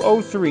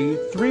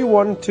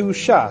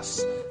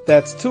 203-312-SHAS.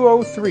 That's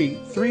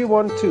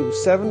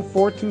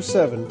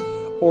 203-312-7427,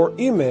 or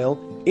email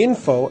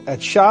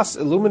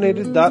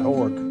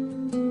info@shasilluminated.org.